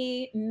made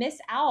me miss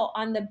out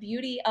on the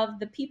beauty of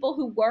the people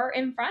who were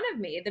in front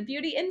of me, the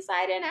beauty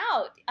inside and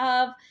out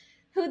of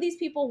who these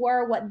people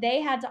were, what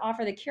they had to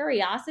offer, the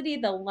curiosity,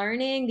 the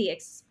learning, the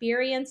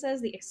experiences,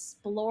 the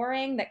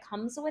exploring that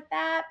comes with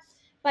that,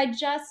 by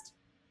just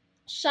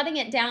shutting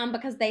it down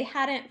because they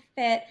hadn't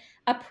fit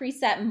a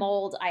preset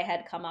mold I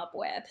had come up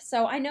with.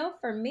 So I know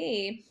for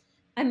me,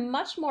 I'm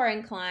much more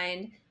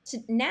inclined to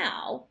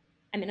now.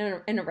 I'm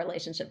in a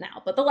relationship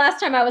now, but the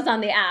last time I was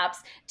on the apps,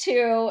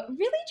 to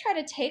really try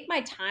to take my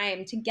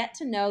time to get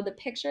to know the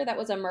picture that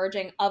was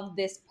emerging of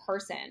this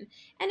person.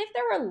 And if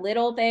there were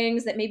little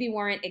things that maybe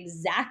weren't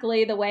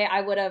exactly the way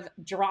I would have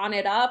drawn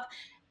it up,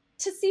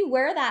 to see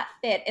where that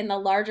fit in the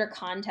larger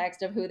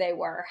context of who they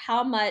were,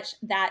 how much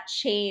that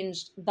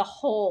changed the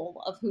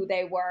whole of who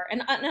they were.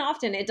 And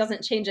often it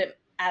doesn't change it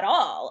at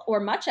all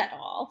or much at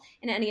all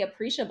in any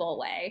appreciable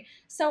way.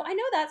 So I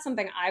know that's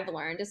something I've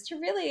learned, is to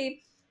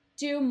really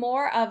do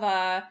more of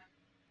a,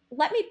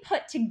 let me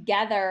put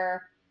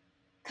together,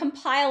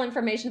 compile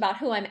information about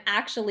who I'm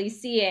actually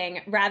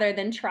seeing rather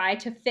than try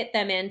to fit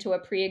them into a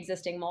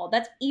pre-existing mold.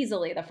 That's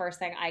easily the first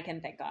thing I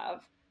can think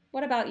of.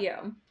 What about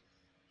you?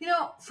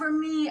 For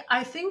me,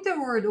 I think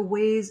there were the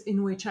ways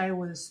in which I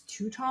was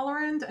too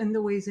tolerant and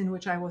the ways in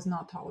which I was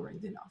not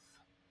tolerant enough.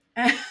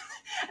 And,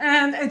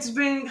 and it's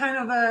been kind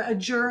of a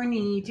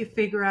journey to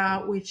figure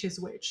out which is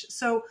which.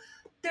 So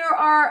there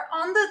are,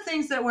 on the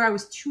things that where I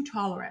was too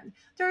tolerant,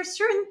 there are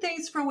certain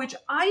things for which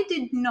I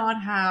did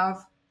not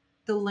have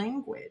the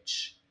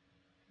language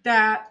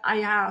that I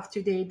have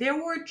today. There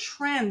were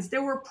trends,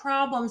 there were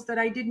problems that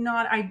I did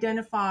not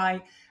identify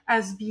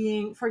as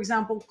being, for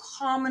example,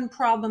 common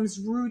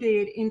problems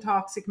rooted in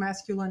toxic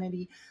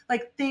masculinity,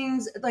 like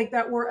things like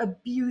that were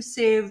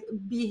abusive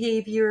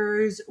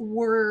behaviors,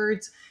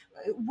 words,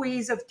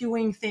 ways of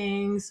doing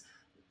things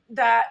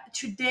that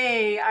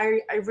today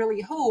I really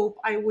hope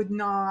I would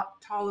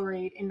not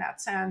tolerate in that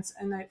sense.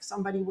 And if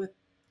somebody with,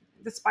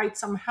 despite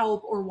some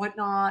help or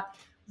whatnot,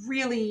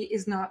 really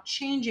is not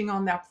changing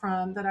on that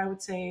front, that I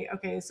would say,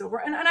 okay, it's over.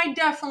 And I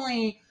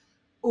definitely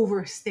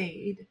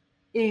overstayed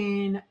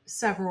in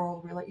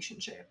several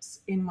relationships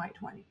in my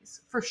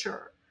 20s, for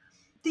sure.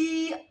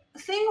 The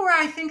thing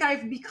where I think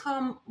I've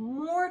become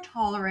more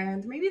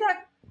tolerant, maybe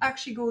that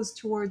actually goes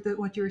toward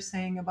what you're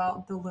saying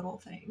about the little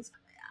things.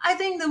 I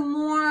think the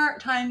more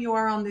time you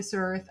are on this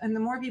earth and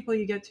the more people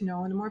you get to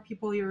know and the more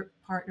people you're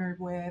partnered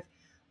with,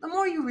 the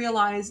more you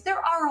realize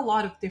there are a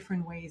lot of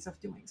different ways of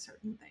doing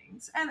certain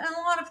things. And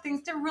a lot of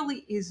things, there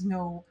really is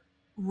no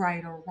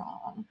right or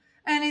wrong.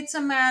 And it's a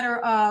matter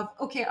of,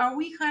 okay, are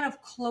we kind of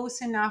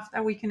close enough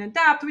that we can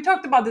adapt? We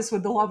talked about this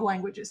with the love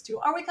languages too.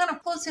 Are we kind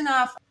of close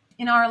enough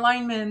in our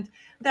alignment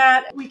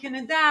that we can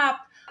adapt?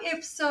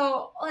 If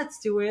so, let's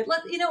do it.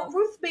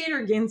 Ruth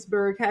Bader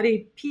Ginsburg had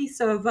a piece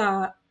of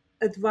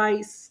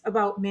advice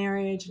about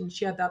marriage, and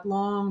she had that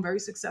long, very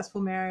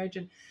successful marriage.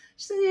 And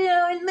she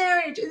said, in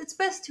marriage, it's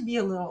best to be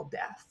a little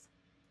deaf,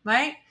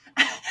 right?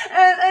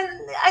 And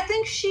I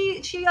think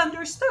she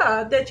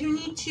understood that you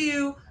need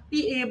to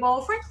be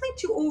able, frankly,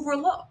 to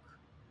overlook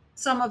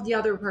some of the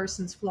other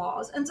person's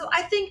flaws. And so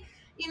I think,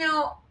 you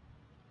know,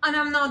 and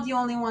I'm not the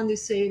only one to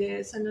say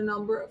this, and a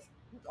number of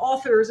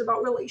authors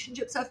about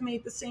relationships have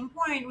made the same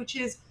point, which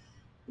is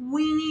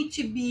we need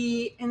to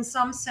be, in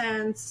some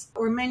sense,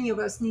 or many of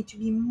us need to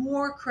be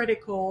more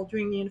critical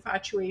during the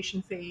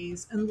infatuation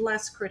phase and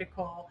less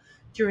critical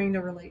during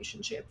the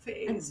relationship I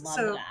phase. love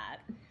So, that.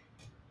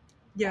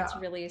 That's yeah.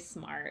 really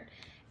smart.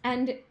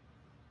 And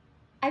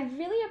I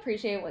really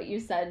appreciate what you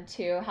said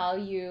too, how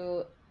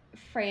you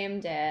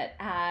framed it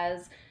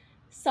as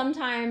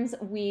sometimes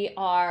we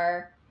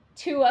are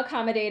too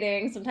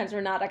accommodating, sometimes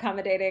we're not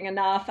accommodating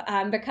enough.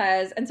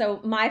 And so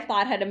my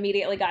thought had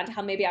immediately gone to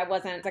how maybe I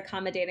wasn't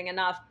accommodating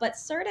enough, but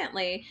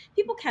certainly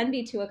people can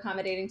be too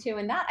accommodating too.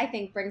 And that I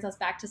think brings us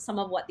back to some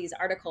of what these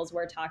articles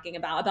were talking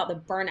about the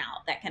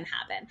burnout that can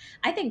happen.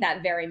 I think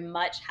that very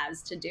much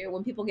has to do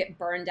when people get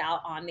burned out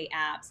on the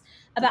apps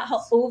about how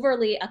Yes.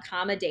 overly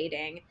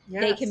accommodating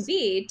they can Yes.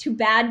 be to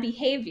bad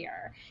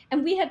behavior.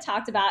 And we had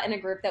talked about in a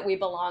group that we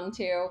belong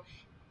to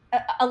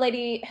a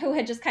lady who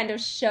had just kind of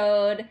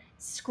showed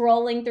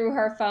scrolling through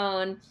her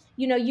phone.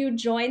 You know, you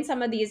join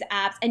some of these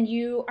apps and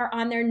you are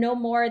on there no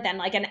more than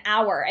like an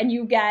hour, and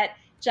you get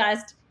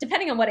just,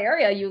 depending on what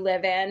area you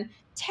live in,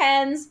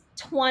 tens,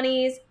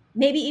 20s,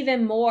 maybe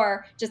even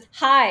more, just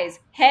highs,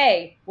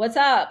 hey, what's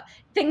up?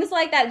 Things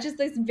like that. Just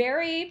this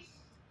very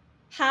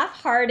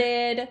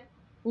half-hearted,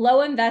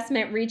 low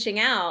investment reaching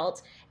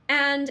out.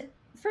 And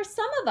for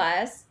some of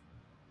us,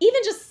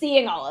 even just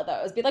seeing all of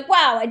those, be like,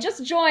 wow, I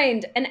just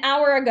joined an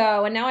hour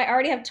ago and now I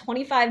already have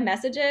 25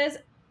 messages,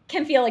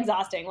 can feel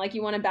exhausting, like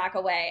you want to back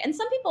away. And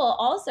some people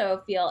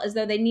also feel as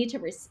though they need to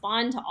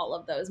respond to all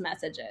of those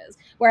messages.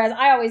 Whereas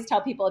I always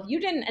tell people, if you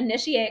didn't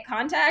initiate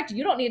contact,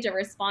 you don't need to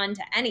respond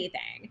to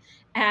anything.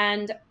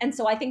 And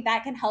so I think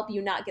that can help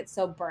you not get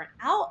so burnt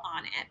out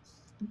on it.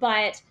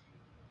 But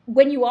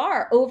when you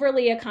are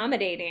overly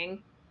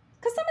accommodating,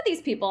 because some of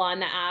these people on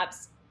the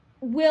apps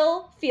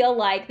will feel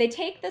like they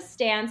take the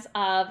stance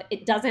of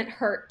it doesn't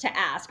hurt to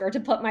ask or to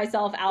put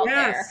myself out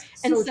there. Yes.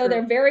 And So so true.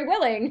 they're very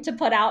willing to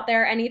put out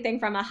there anything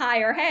from a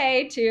hi or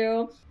hey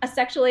to a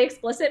sexually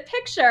explicit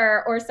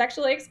picture or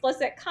sexually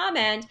explicit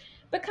comment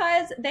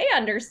because they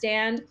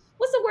understand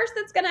what's the worst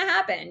that's going to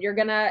happen? You're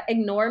going to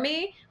ignore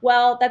me?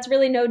 Well, that's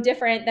really no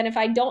different than if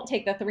I don't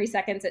take the 3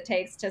 seconds it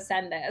takes to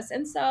send this.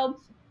 And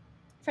so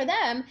for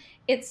them,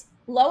 it's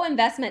low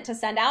investment to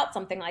send out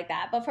something like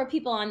that. But for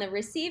people on the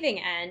receiving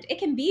end, it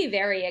can be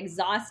very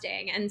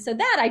exhausting. And so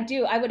that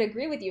I would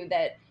agree with you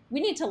that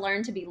we need to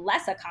learn to be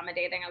less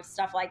accommodating of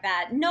stuff like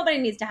that. Nobody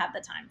needs to have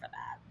the time for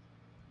that.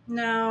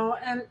 No,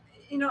 and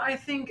I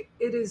think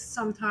it is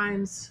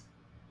sometimes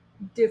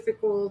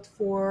difficult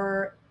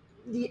for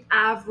the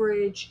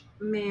average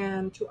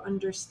man to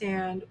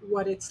understand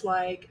what it's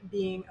like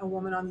being a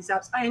woman on these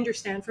apps. I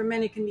understand for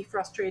men it can be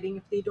frustrating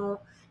if they don't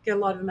get a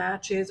lot of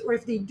matches, or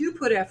if they do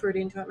put effort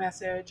into a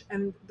message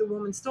and the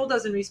woman still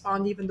doesn't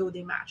respond even though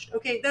they matched.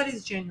 Okay, that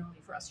is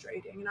genuinely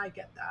frustrating and I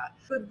get that.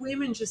 But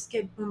women just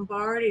get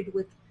bombarded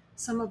with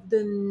some of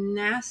the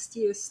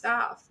nastiest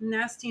stuff,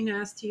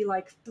 nasty,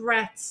 like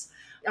threats.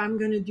 I'm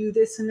going to do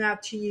this and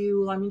that to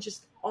you. I mean,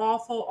 just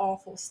awful,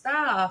 awful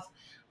stuff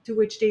to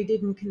which they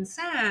didn't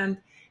consent.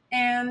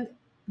 And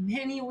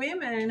many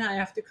women, I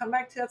have to come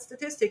back to that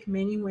statistic,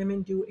 many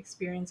women do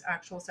experience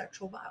actual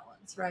sexual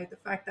violence, right? The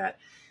fact that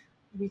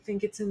we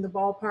think it's in the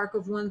ballpark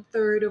of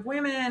 1/3 of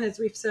women, as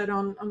we've said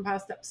on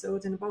past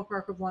episodes, in the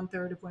ballpark of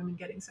 1/3 of women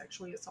getting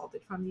sexually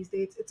assaulted from these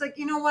dates. It's like,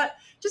 you know what?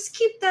 Just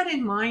keep that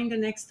in mind the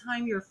next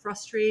time you're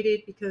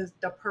frustrated because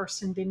the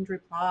person didn't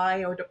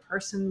reply or the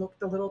person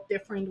looked a little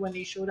different when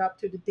they showed up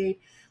to the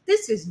date.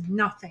 This is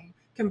nothing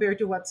compared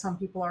to what some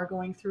people are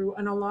going through.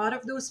 And a lot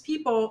of those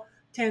people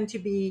tend to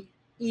be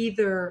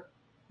either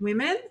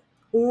women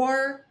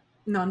or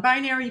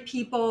non-binary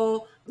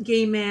people,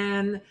 gay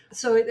men.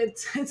 So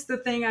it's the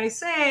thing I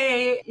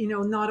say,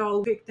 not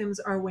all victims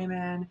are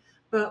women,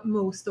 but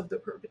most of the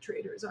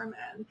perpetrators are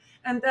men.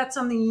 And that's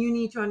something you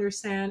need to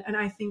understand. And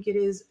I think it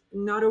is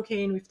not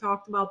okay, and we've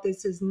talked about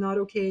this, is not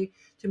okay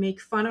to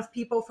make fun of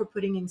people for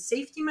putting in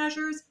safety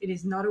measures. It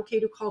is not okay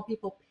to call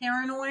people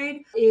paranoid.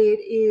 It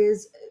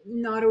is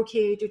not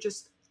okay to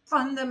just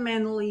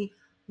fundamentally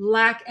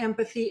lack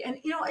empathy. And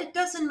it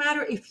doesn't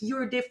matter if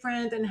you're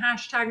different and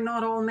hashtag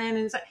not all men.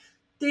 And it's like,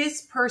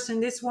 this person,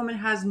 this woman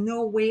has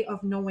no way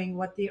of knowing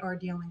what they are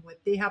dealing with.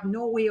 They have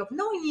no way of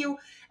knowing you.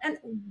 And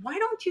why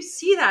don't you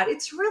see that?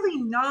 It's really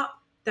not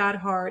that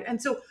hard.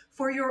 And so,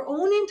 for your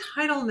own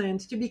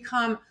entitlement to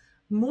become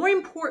more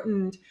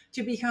important,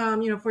 to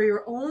become, for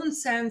your own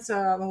sense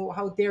of, oh,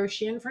 how dare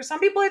she? And for some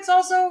people, it's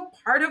also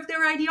part of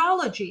their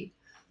ideology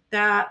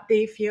that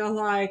they feel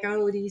like,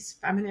 oh, these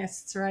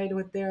feminists, right,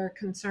 with their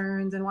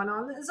concerns and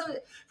whatnot. So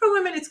for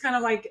women, it's kind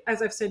of like,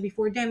 as I've said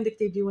before, damned if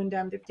they do and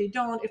damned if they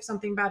don't. If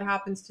something bad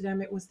happens to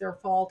them, it was their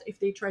fault. If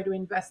they try to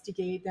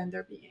investigate, then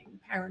they're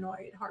being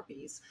paranoid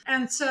harpies.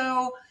 And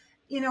so,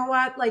 you know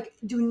what? Like,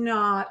 do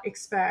not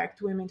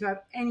expect women to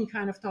have any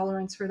kind of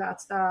tolerance for that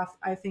stuff.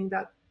 I think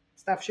that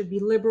stuff should be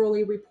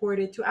liberally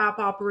reported to app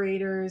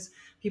operators.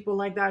 People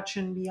like that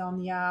shouldn't be on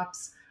the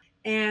apps.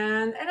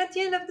 And at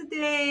the end of the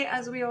day,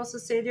 as we also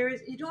say,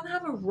 you don't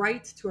have a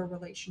right to a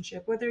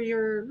relationship, whether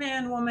you're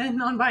man, woman,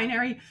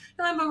 non-binary. You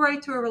don't have a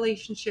right to a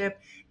relationship.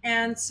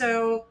 And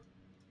so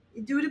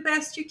You do the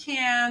best you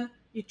can.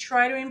 You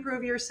try to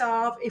improve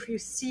yourself. If you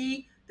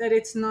see that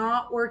it's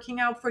not working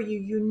out for you,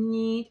 you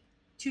need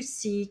to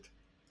seek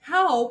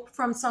help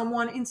from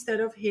someone instead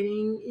of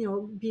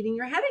beating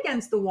your head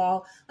against the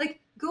wall.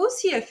 Like, go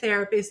see a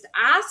therapist,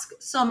 ask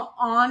some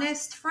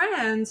honest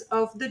friends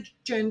of the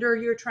gender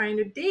you're trying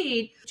to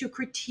date to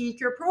critique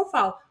your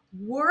profile,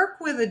 work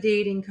with a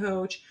dating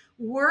coach,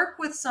 work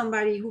with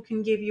somebody who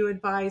can give you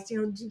advice,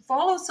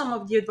 follow some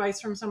of the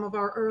advice from some of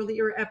our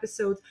earlier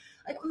episodes.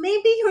 Like,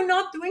 maybe you're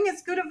not doing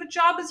as good of a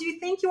job as you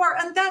think you are,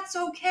 and that's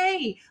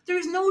okay.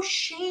 There's no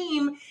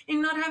shame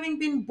in not having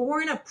been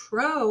born a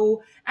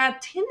pro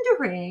at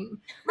Tindering,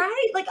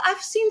 right? Like,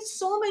 I've seen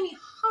so many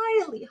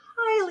highly,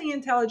 highly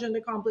intelligent,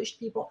 accomplished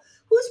people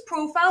whose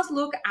profiles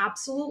look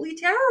absolutely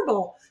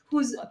terrible,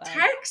 whose Love that.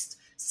 text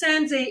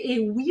sends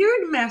a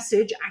weird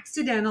message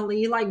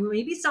accidentally, like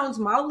maybe sounds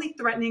mildly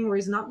threatening or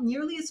is not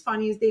nearly as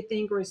funny as they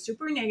think or is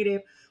super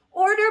negative,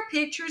 or their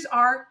pictures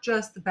are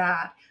just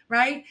bad,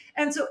 right?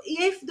 And so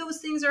if those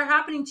things are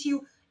happening to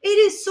you, it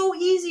is so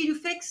easy to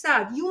fix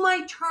that. You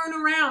might turn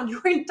around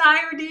your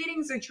entire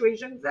dating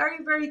situation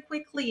very, very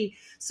quickly.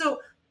 So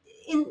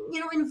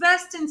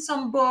invest in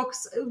some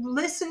books,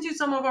 listen to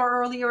some of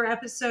our earlier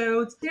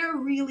episodes. There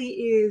really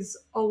is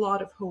a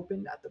lot of hope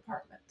in that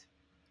department.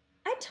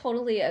 I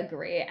totally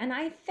agree. And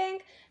I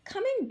think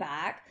coming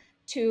back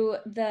to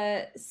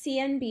the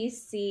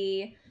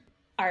CNBC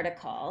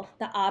article,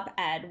 the op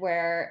ed,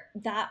 where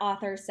that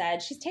author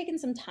said she's taken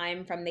some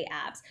time from the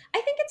apps.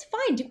 I think it's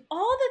fine. Do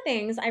all the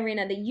things,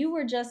 Irina, that you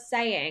were just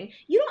saying.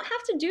 You don't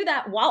have to do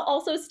that while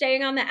also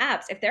staying on the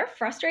apps. If they're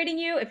frustrating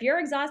you, if you're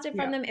exhausted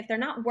from Yeah. them, if they're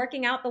not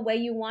working out the way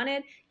you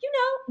wanted,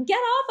 get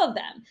off of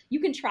them. You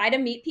can try to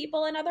meet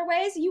people in other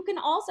ways. You can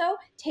also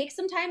take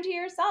some time to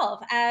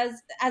yourself, as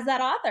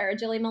that author,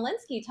 Jilly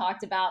Malinsky,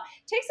 talked about.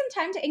 Take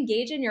some time to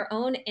engage in your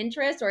own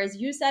interests, or as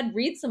you said,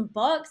 read some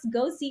books,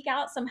 go seek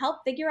out some help,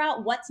 figure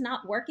out what's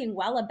not working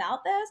well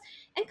about this,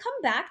 and come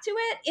back to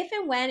it if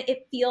and when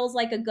it feels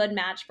like a good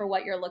match for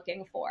what you're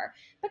looking for.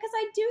 Because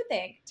I do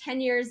think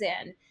 10 years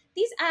in,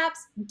 these apps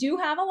do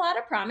have a lot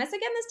of promise.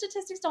 Again, the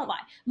statistics don't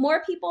lie.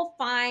 More people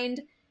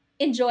find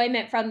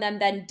enjoyment from them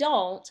than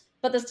don't,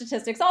 but the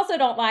statistics also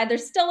don't lie.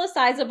 There's still a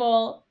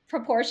sizable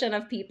proportion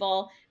of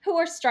people who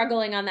are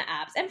struggling on the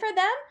apps. And for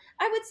them,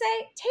 I would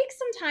say take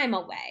some time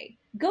away.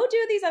 Go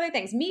do these other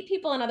things. Meet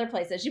people in other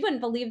places. You wouldn't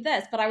believe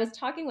this, but I was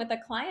talking with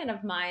a client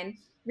of mine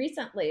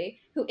recently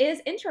who is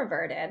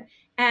introverted,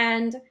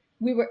 and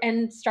we were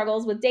in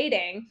struggles with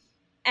dating,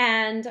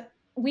 and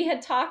we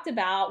had talked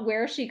about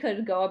where she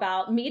could go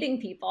about meeting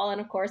people,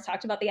 and of course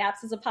talked about the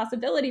apps as a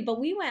possibility, but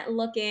we went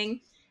looking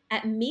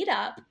at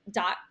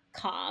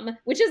meetup.com,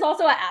 which is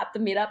also an app, the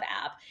Meetup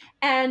app.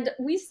 And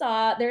we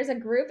saw there's a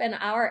group in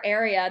our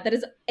area that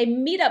is a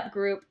meetup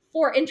group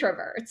for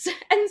introverts.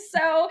 And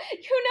so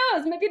who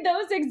knows, maybe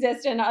those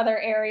exist in other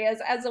areas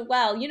as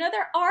well.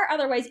 There are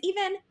other ways,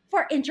 even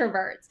for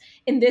introverts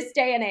in this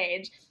day and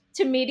age,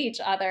 to meet each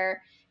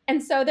other.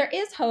 And so there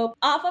is hope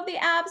off of the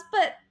apps,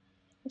 but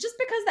just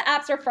because the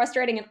apps are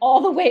frustrating in all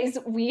the ways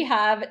we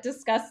have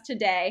discussed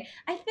today,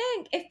 I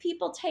think if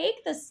people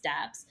take the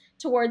steps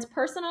towards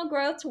personal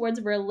growth,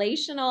 towards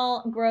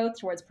relational growth,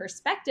 towards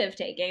perspective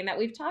taking that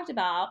we've talked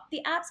about,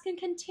 the apps can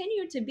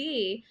continue to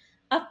be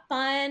a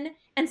fun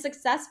and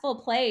successful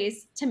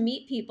place to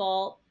meet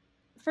people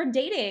for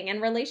dating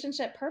and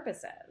relationship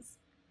purposes.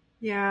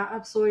 Yeah,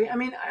 absolutely. I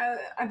mean,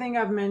 I think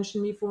I've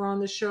mentioned before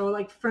on the show,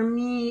 like for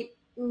me,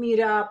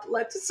 Meetup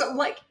led to some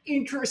like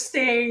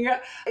interesting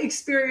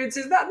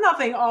experiences. Not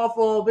nothing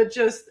awful, but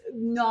just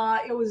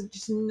not. It was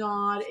just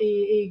not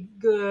a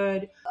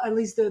good. At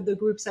least the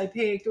groups I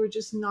picked were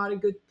just not a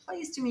good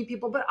place to meet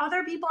people. But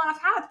other people have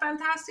had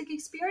fantastic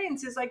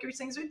experiences, like you're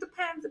saying. So it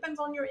depends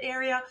on your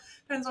area,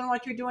 depends on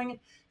what you're doing.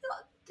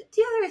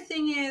 The other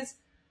thing is,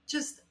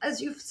 just as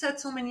you've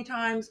said so many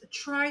times,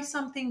 try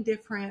something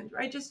different,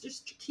 right?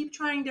 Just keep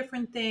trying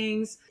different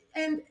things.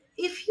 And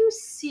if you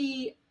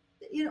see,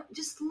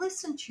 just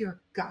listen to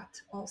your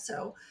gut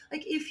also.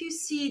 Like, if you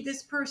see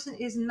this person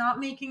is not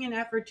making an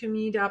effort to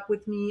meet up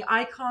with me,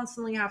 I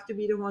constantly have to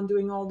be the one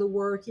doing all the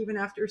work even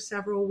after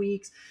several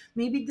weeks.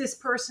 Maybe this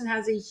person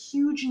has a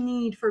huge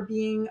need for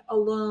being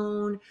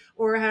alone,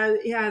 or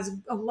has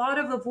a lot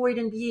of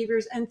avoidant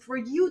behaviors, and for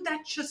you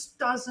that just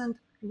doesn't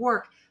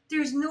work.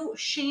 There's no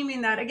shame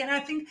in that. Again, I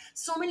think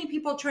so many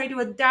people try to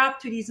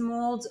adapt to these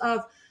molds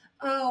of,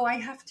 oh, I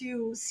have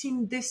to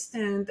seem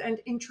distant and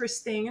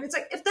interesting. And it's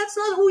like, if that's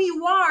not who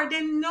you are,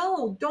 then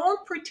no,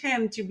 don't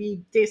pretend to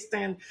be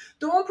distant.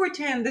 Don't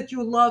pretend that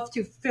you love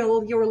to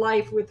fill your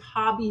life with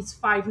hobbies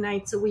 5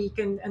 nights a week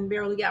and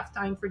barely have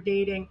time for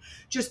dating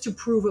just to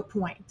prove a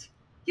point.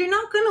 You're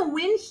not going to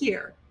win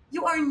here.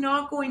 You are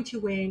not going to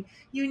win.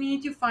 You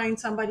need to find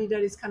somebody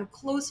that is kind of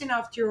close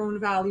enough to your own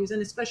values.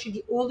 And especially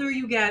the older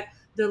you get,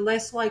 the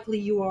less likely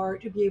you are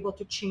to be able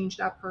to change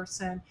that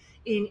person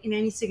in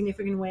any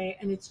significant way.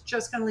 And it's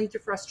just going to lead to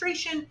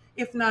frustration,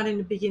 if not in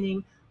the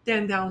beginning,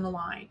 then down the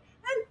line.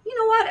 And you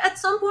know what? At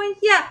some point,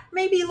 yeah,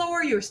 maybe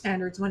lower your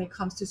standards when it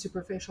comes to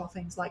superficial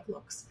things like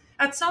looks.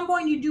 at some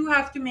point you do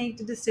have to make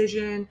the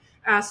decision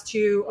as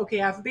to,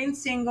 okay, I've been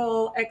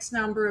single X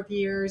number of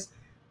years.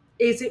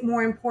 Is it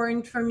more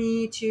important for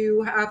me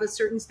to have a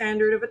certain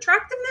standard of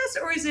attractiveness,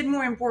 or is it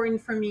more important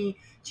for me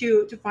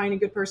to find a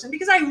good person?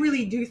 Because I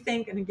really do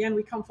think, and again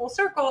we come full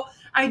circle,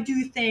 I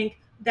do think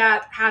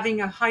that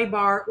having a high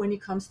bar when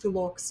it comes to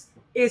looks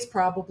is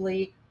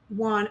probably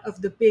one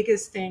of the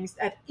biggest things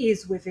that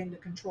is within the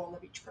control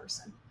of each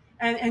person.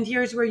 And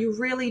here's where you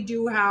really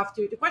do have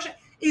to the question,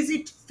 is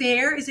it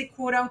fair, is it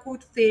quote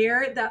unquote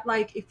fair that,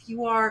 like, if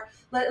you are,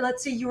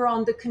 let's say you're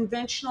on the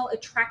conventional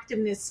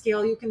attractiveness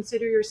scale, you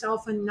consider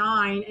yourself a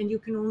 9 and you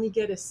can only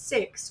get a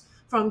 6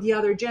 from the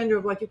other gender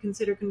of what you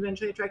consider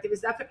conventionally attractive?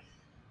 Is that fair?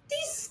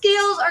 These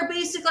scales are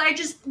basically, I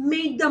just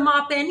made them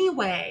up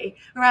anyway,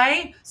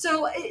 right?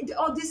 So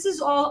this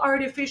is all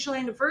artificial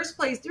in the first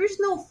place. There's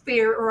no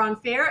fair or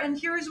unfair. And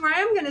here's where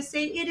I'm going to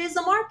say it is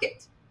a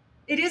market.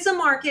 It is a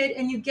market,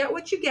 and you get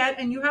what you get,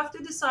 and you have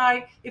to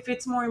decide if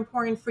it's more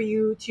important for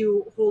you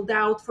to hold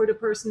out for the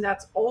person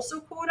that's also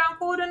quote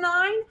unquote a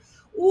 9,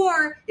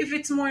 or if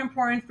it's more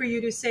important for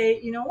you to say,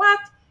 you know what,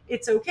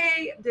 it's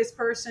okay, this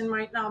person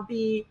might not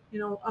be,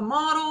 a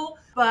model,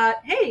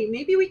 but hey,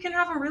 maybe we can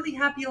have a really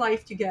happy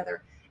life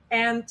together.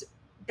 And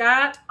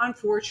that,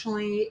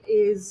 unfortunately,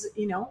 is,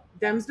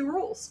 them's the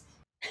rules.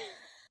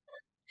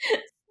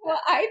 Well,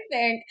 I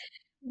think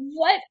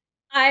what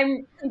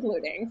I'm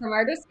concluding from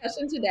our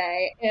discussion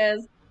today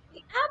is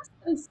the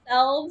apps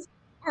themselves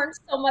aren't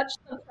so much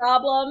the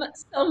problem,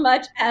 so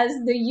much as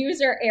the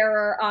user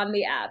error on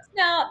the apps.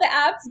 Now, the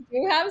apps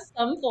do have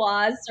some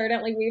flaws.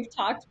 Certainly, we've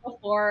talked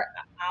before,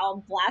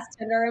 I'll blast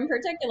Tinder in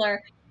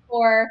particular,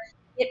 for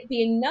it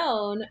being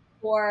known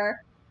for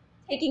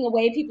taking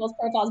away people's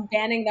profiles,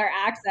 banning their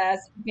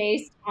access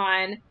based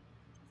on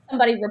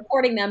somebody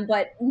reporting them,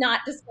 but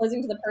not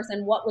disclosing to the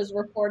person what was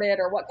reported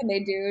or what can they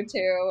do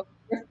to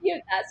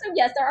refute that. So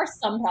yes, there are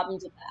some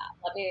problems with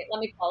that. Let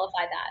me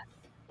qualify that.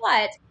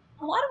 But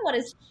a lot of what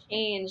has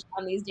changed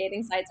on these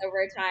dating sites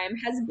over time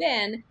has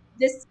been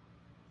this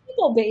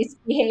people-based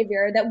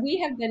behavior that we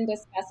have been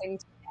discussing.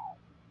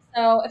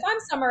 So if I'm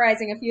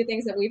summarizing a few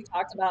things that we've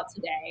talked about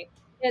today,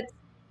 it's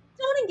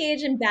don't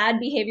engage in bad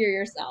behavior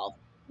yourself.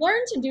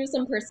 Learn to do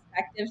some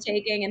perspective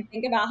taking and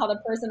think about how the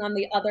person on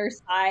the other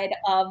side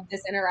of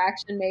this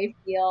interaction may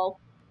feel.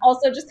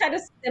 Also, just kind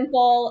of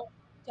simple,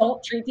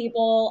 don't treat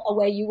people a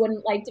way you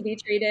wouldn't like to be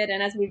treated.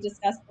 And as we've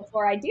discussed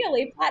before,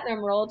 ideally,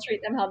 platinum rule,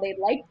 treat them how they'd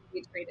like to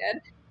be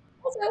treated.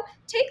 Also,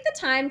 take the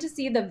time to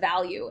see the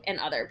value in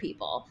other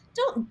people.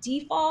 Don't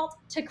default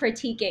to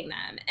critiquing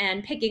them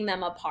and picking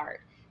them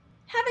apart.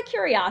 Have a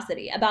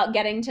curiosity about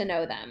getting to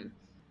know them.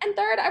 And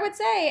third, I would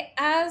say,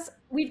 as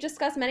we've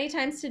discussed many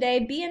times today,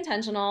 be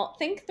intentional.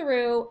 Think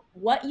through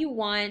what you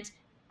want.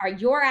 Are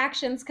your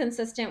actions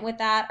consistent with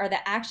that? Are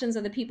the actions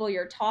of the people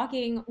you're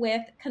talking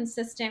with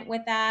consistent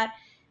with that?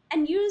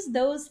 And use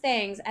those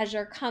things as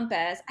your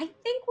compass. I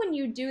think when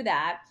you do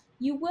that,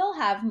 you will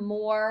have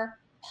more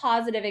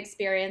positive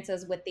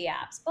experiences with the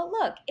apps. But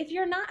look, if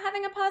you're not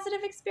having a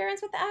positive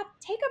experience with the app,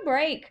 take a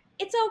break.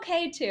 It's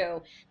okay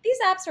too. These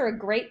apps are a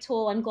great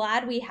tool. I'm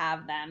glad we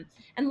have them,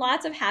 and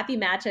lots of happy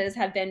matches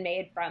have been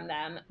made from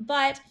them.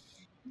 But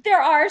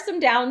there are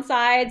some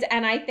downsides,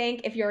 and I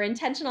think if you're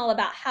intentional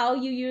about how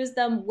you use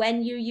them,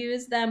 when you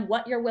use them,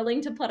 what you're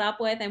willing to put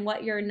up with and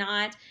what you're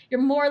not,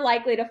 you're more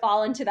likely to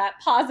fall into that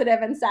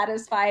positive and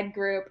satisfied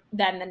group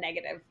than the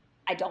negative,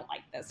 I don't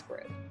like this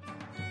group.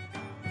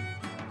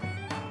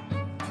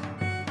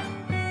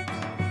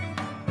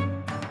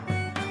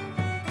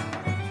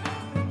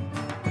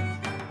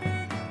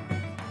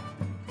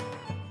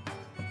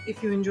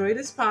 If you enjoy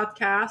this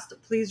podcast,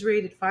 please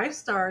rate it 5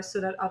 stars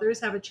so that others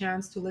have a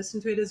chance to listen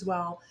to it as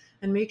well.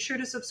 And make sure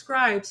to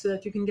subscribe so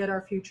that you can get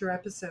our future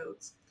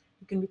episodes.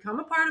 You can become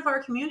a part of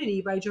our community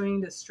by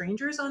joining the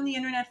Strangers on the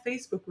Internet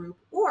Facebook group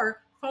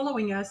or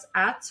following us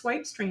at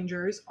Swipe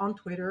Strangers on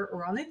Twitter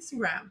or on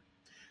Instagram.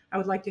 I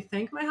would like to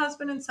thank my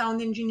husband and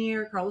sound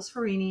engineer, Carlos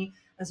Farini,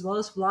 as well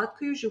as Vlad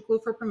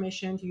Kuyuzhuklu for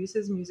permission to use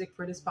his music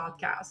for this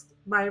podcast.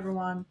 Bye,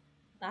 everyone.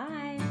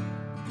 Bye.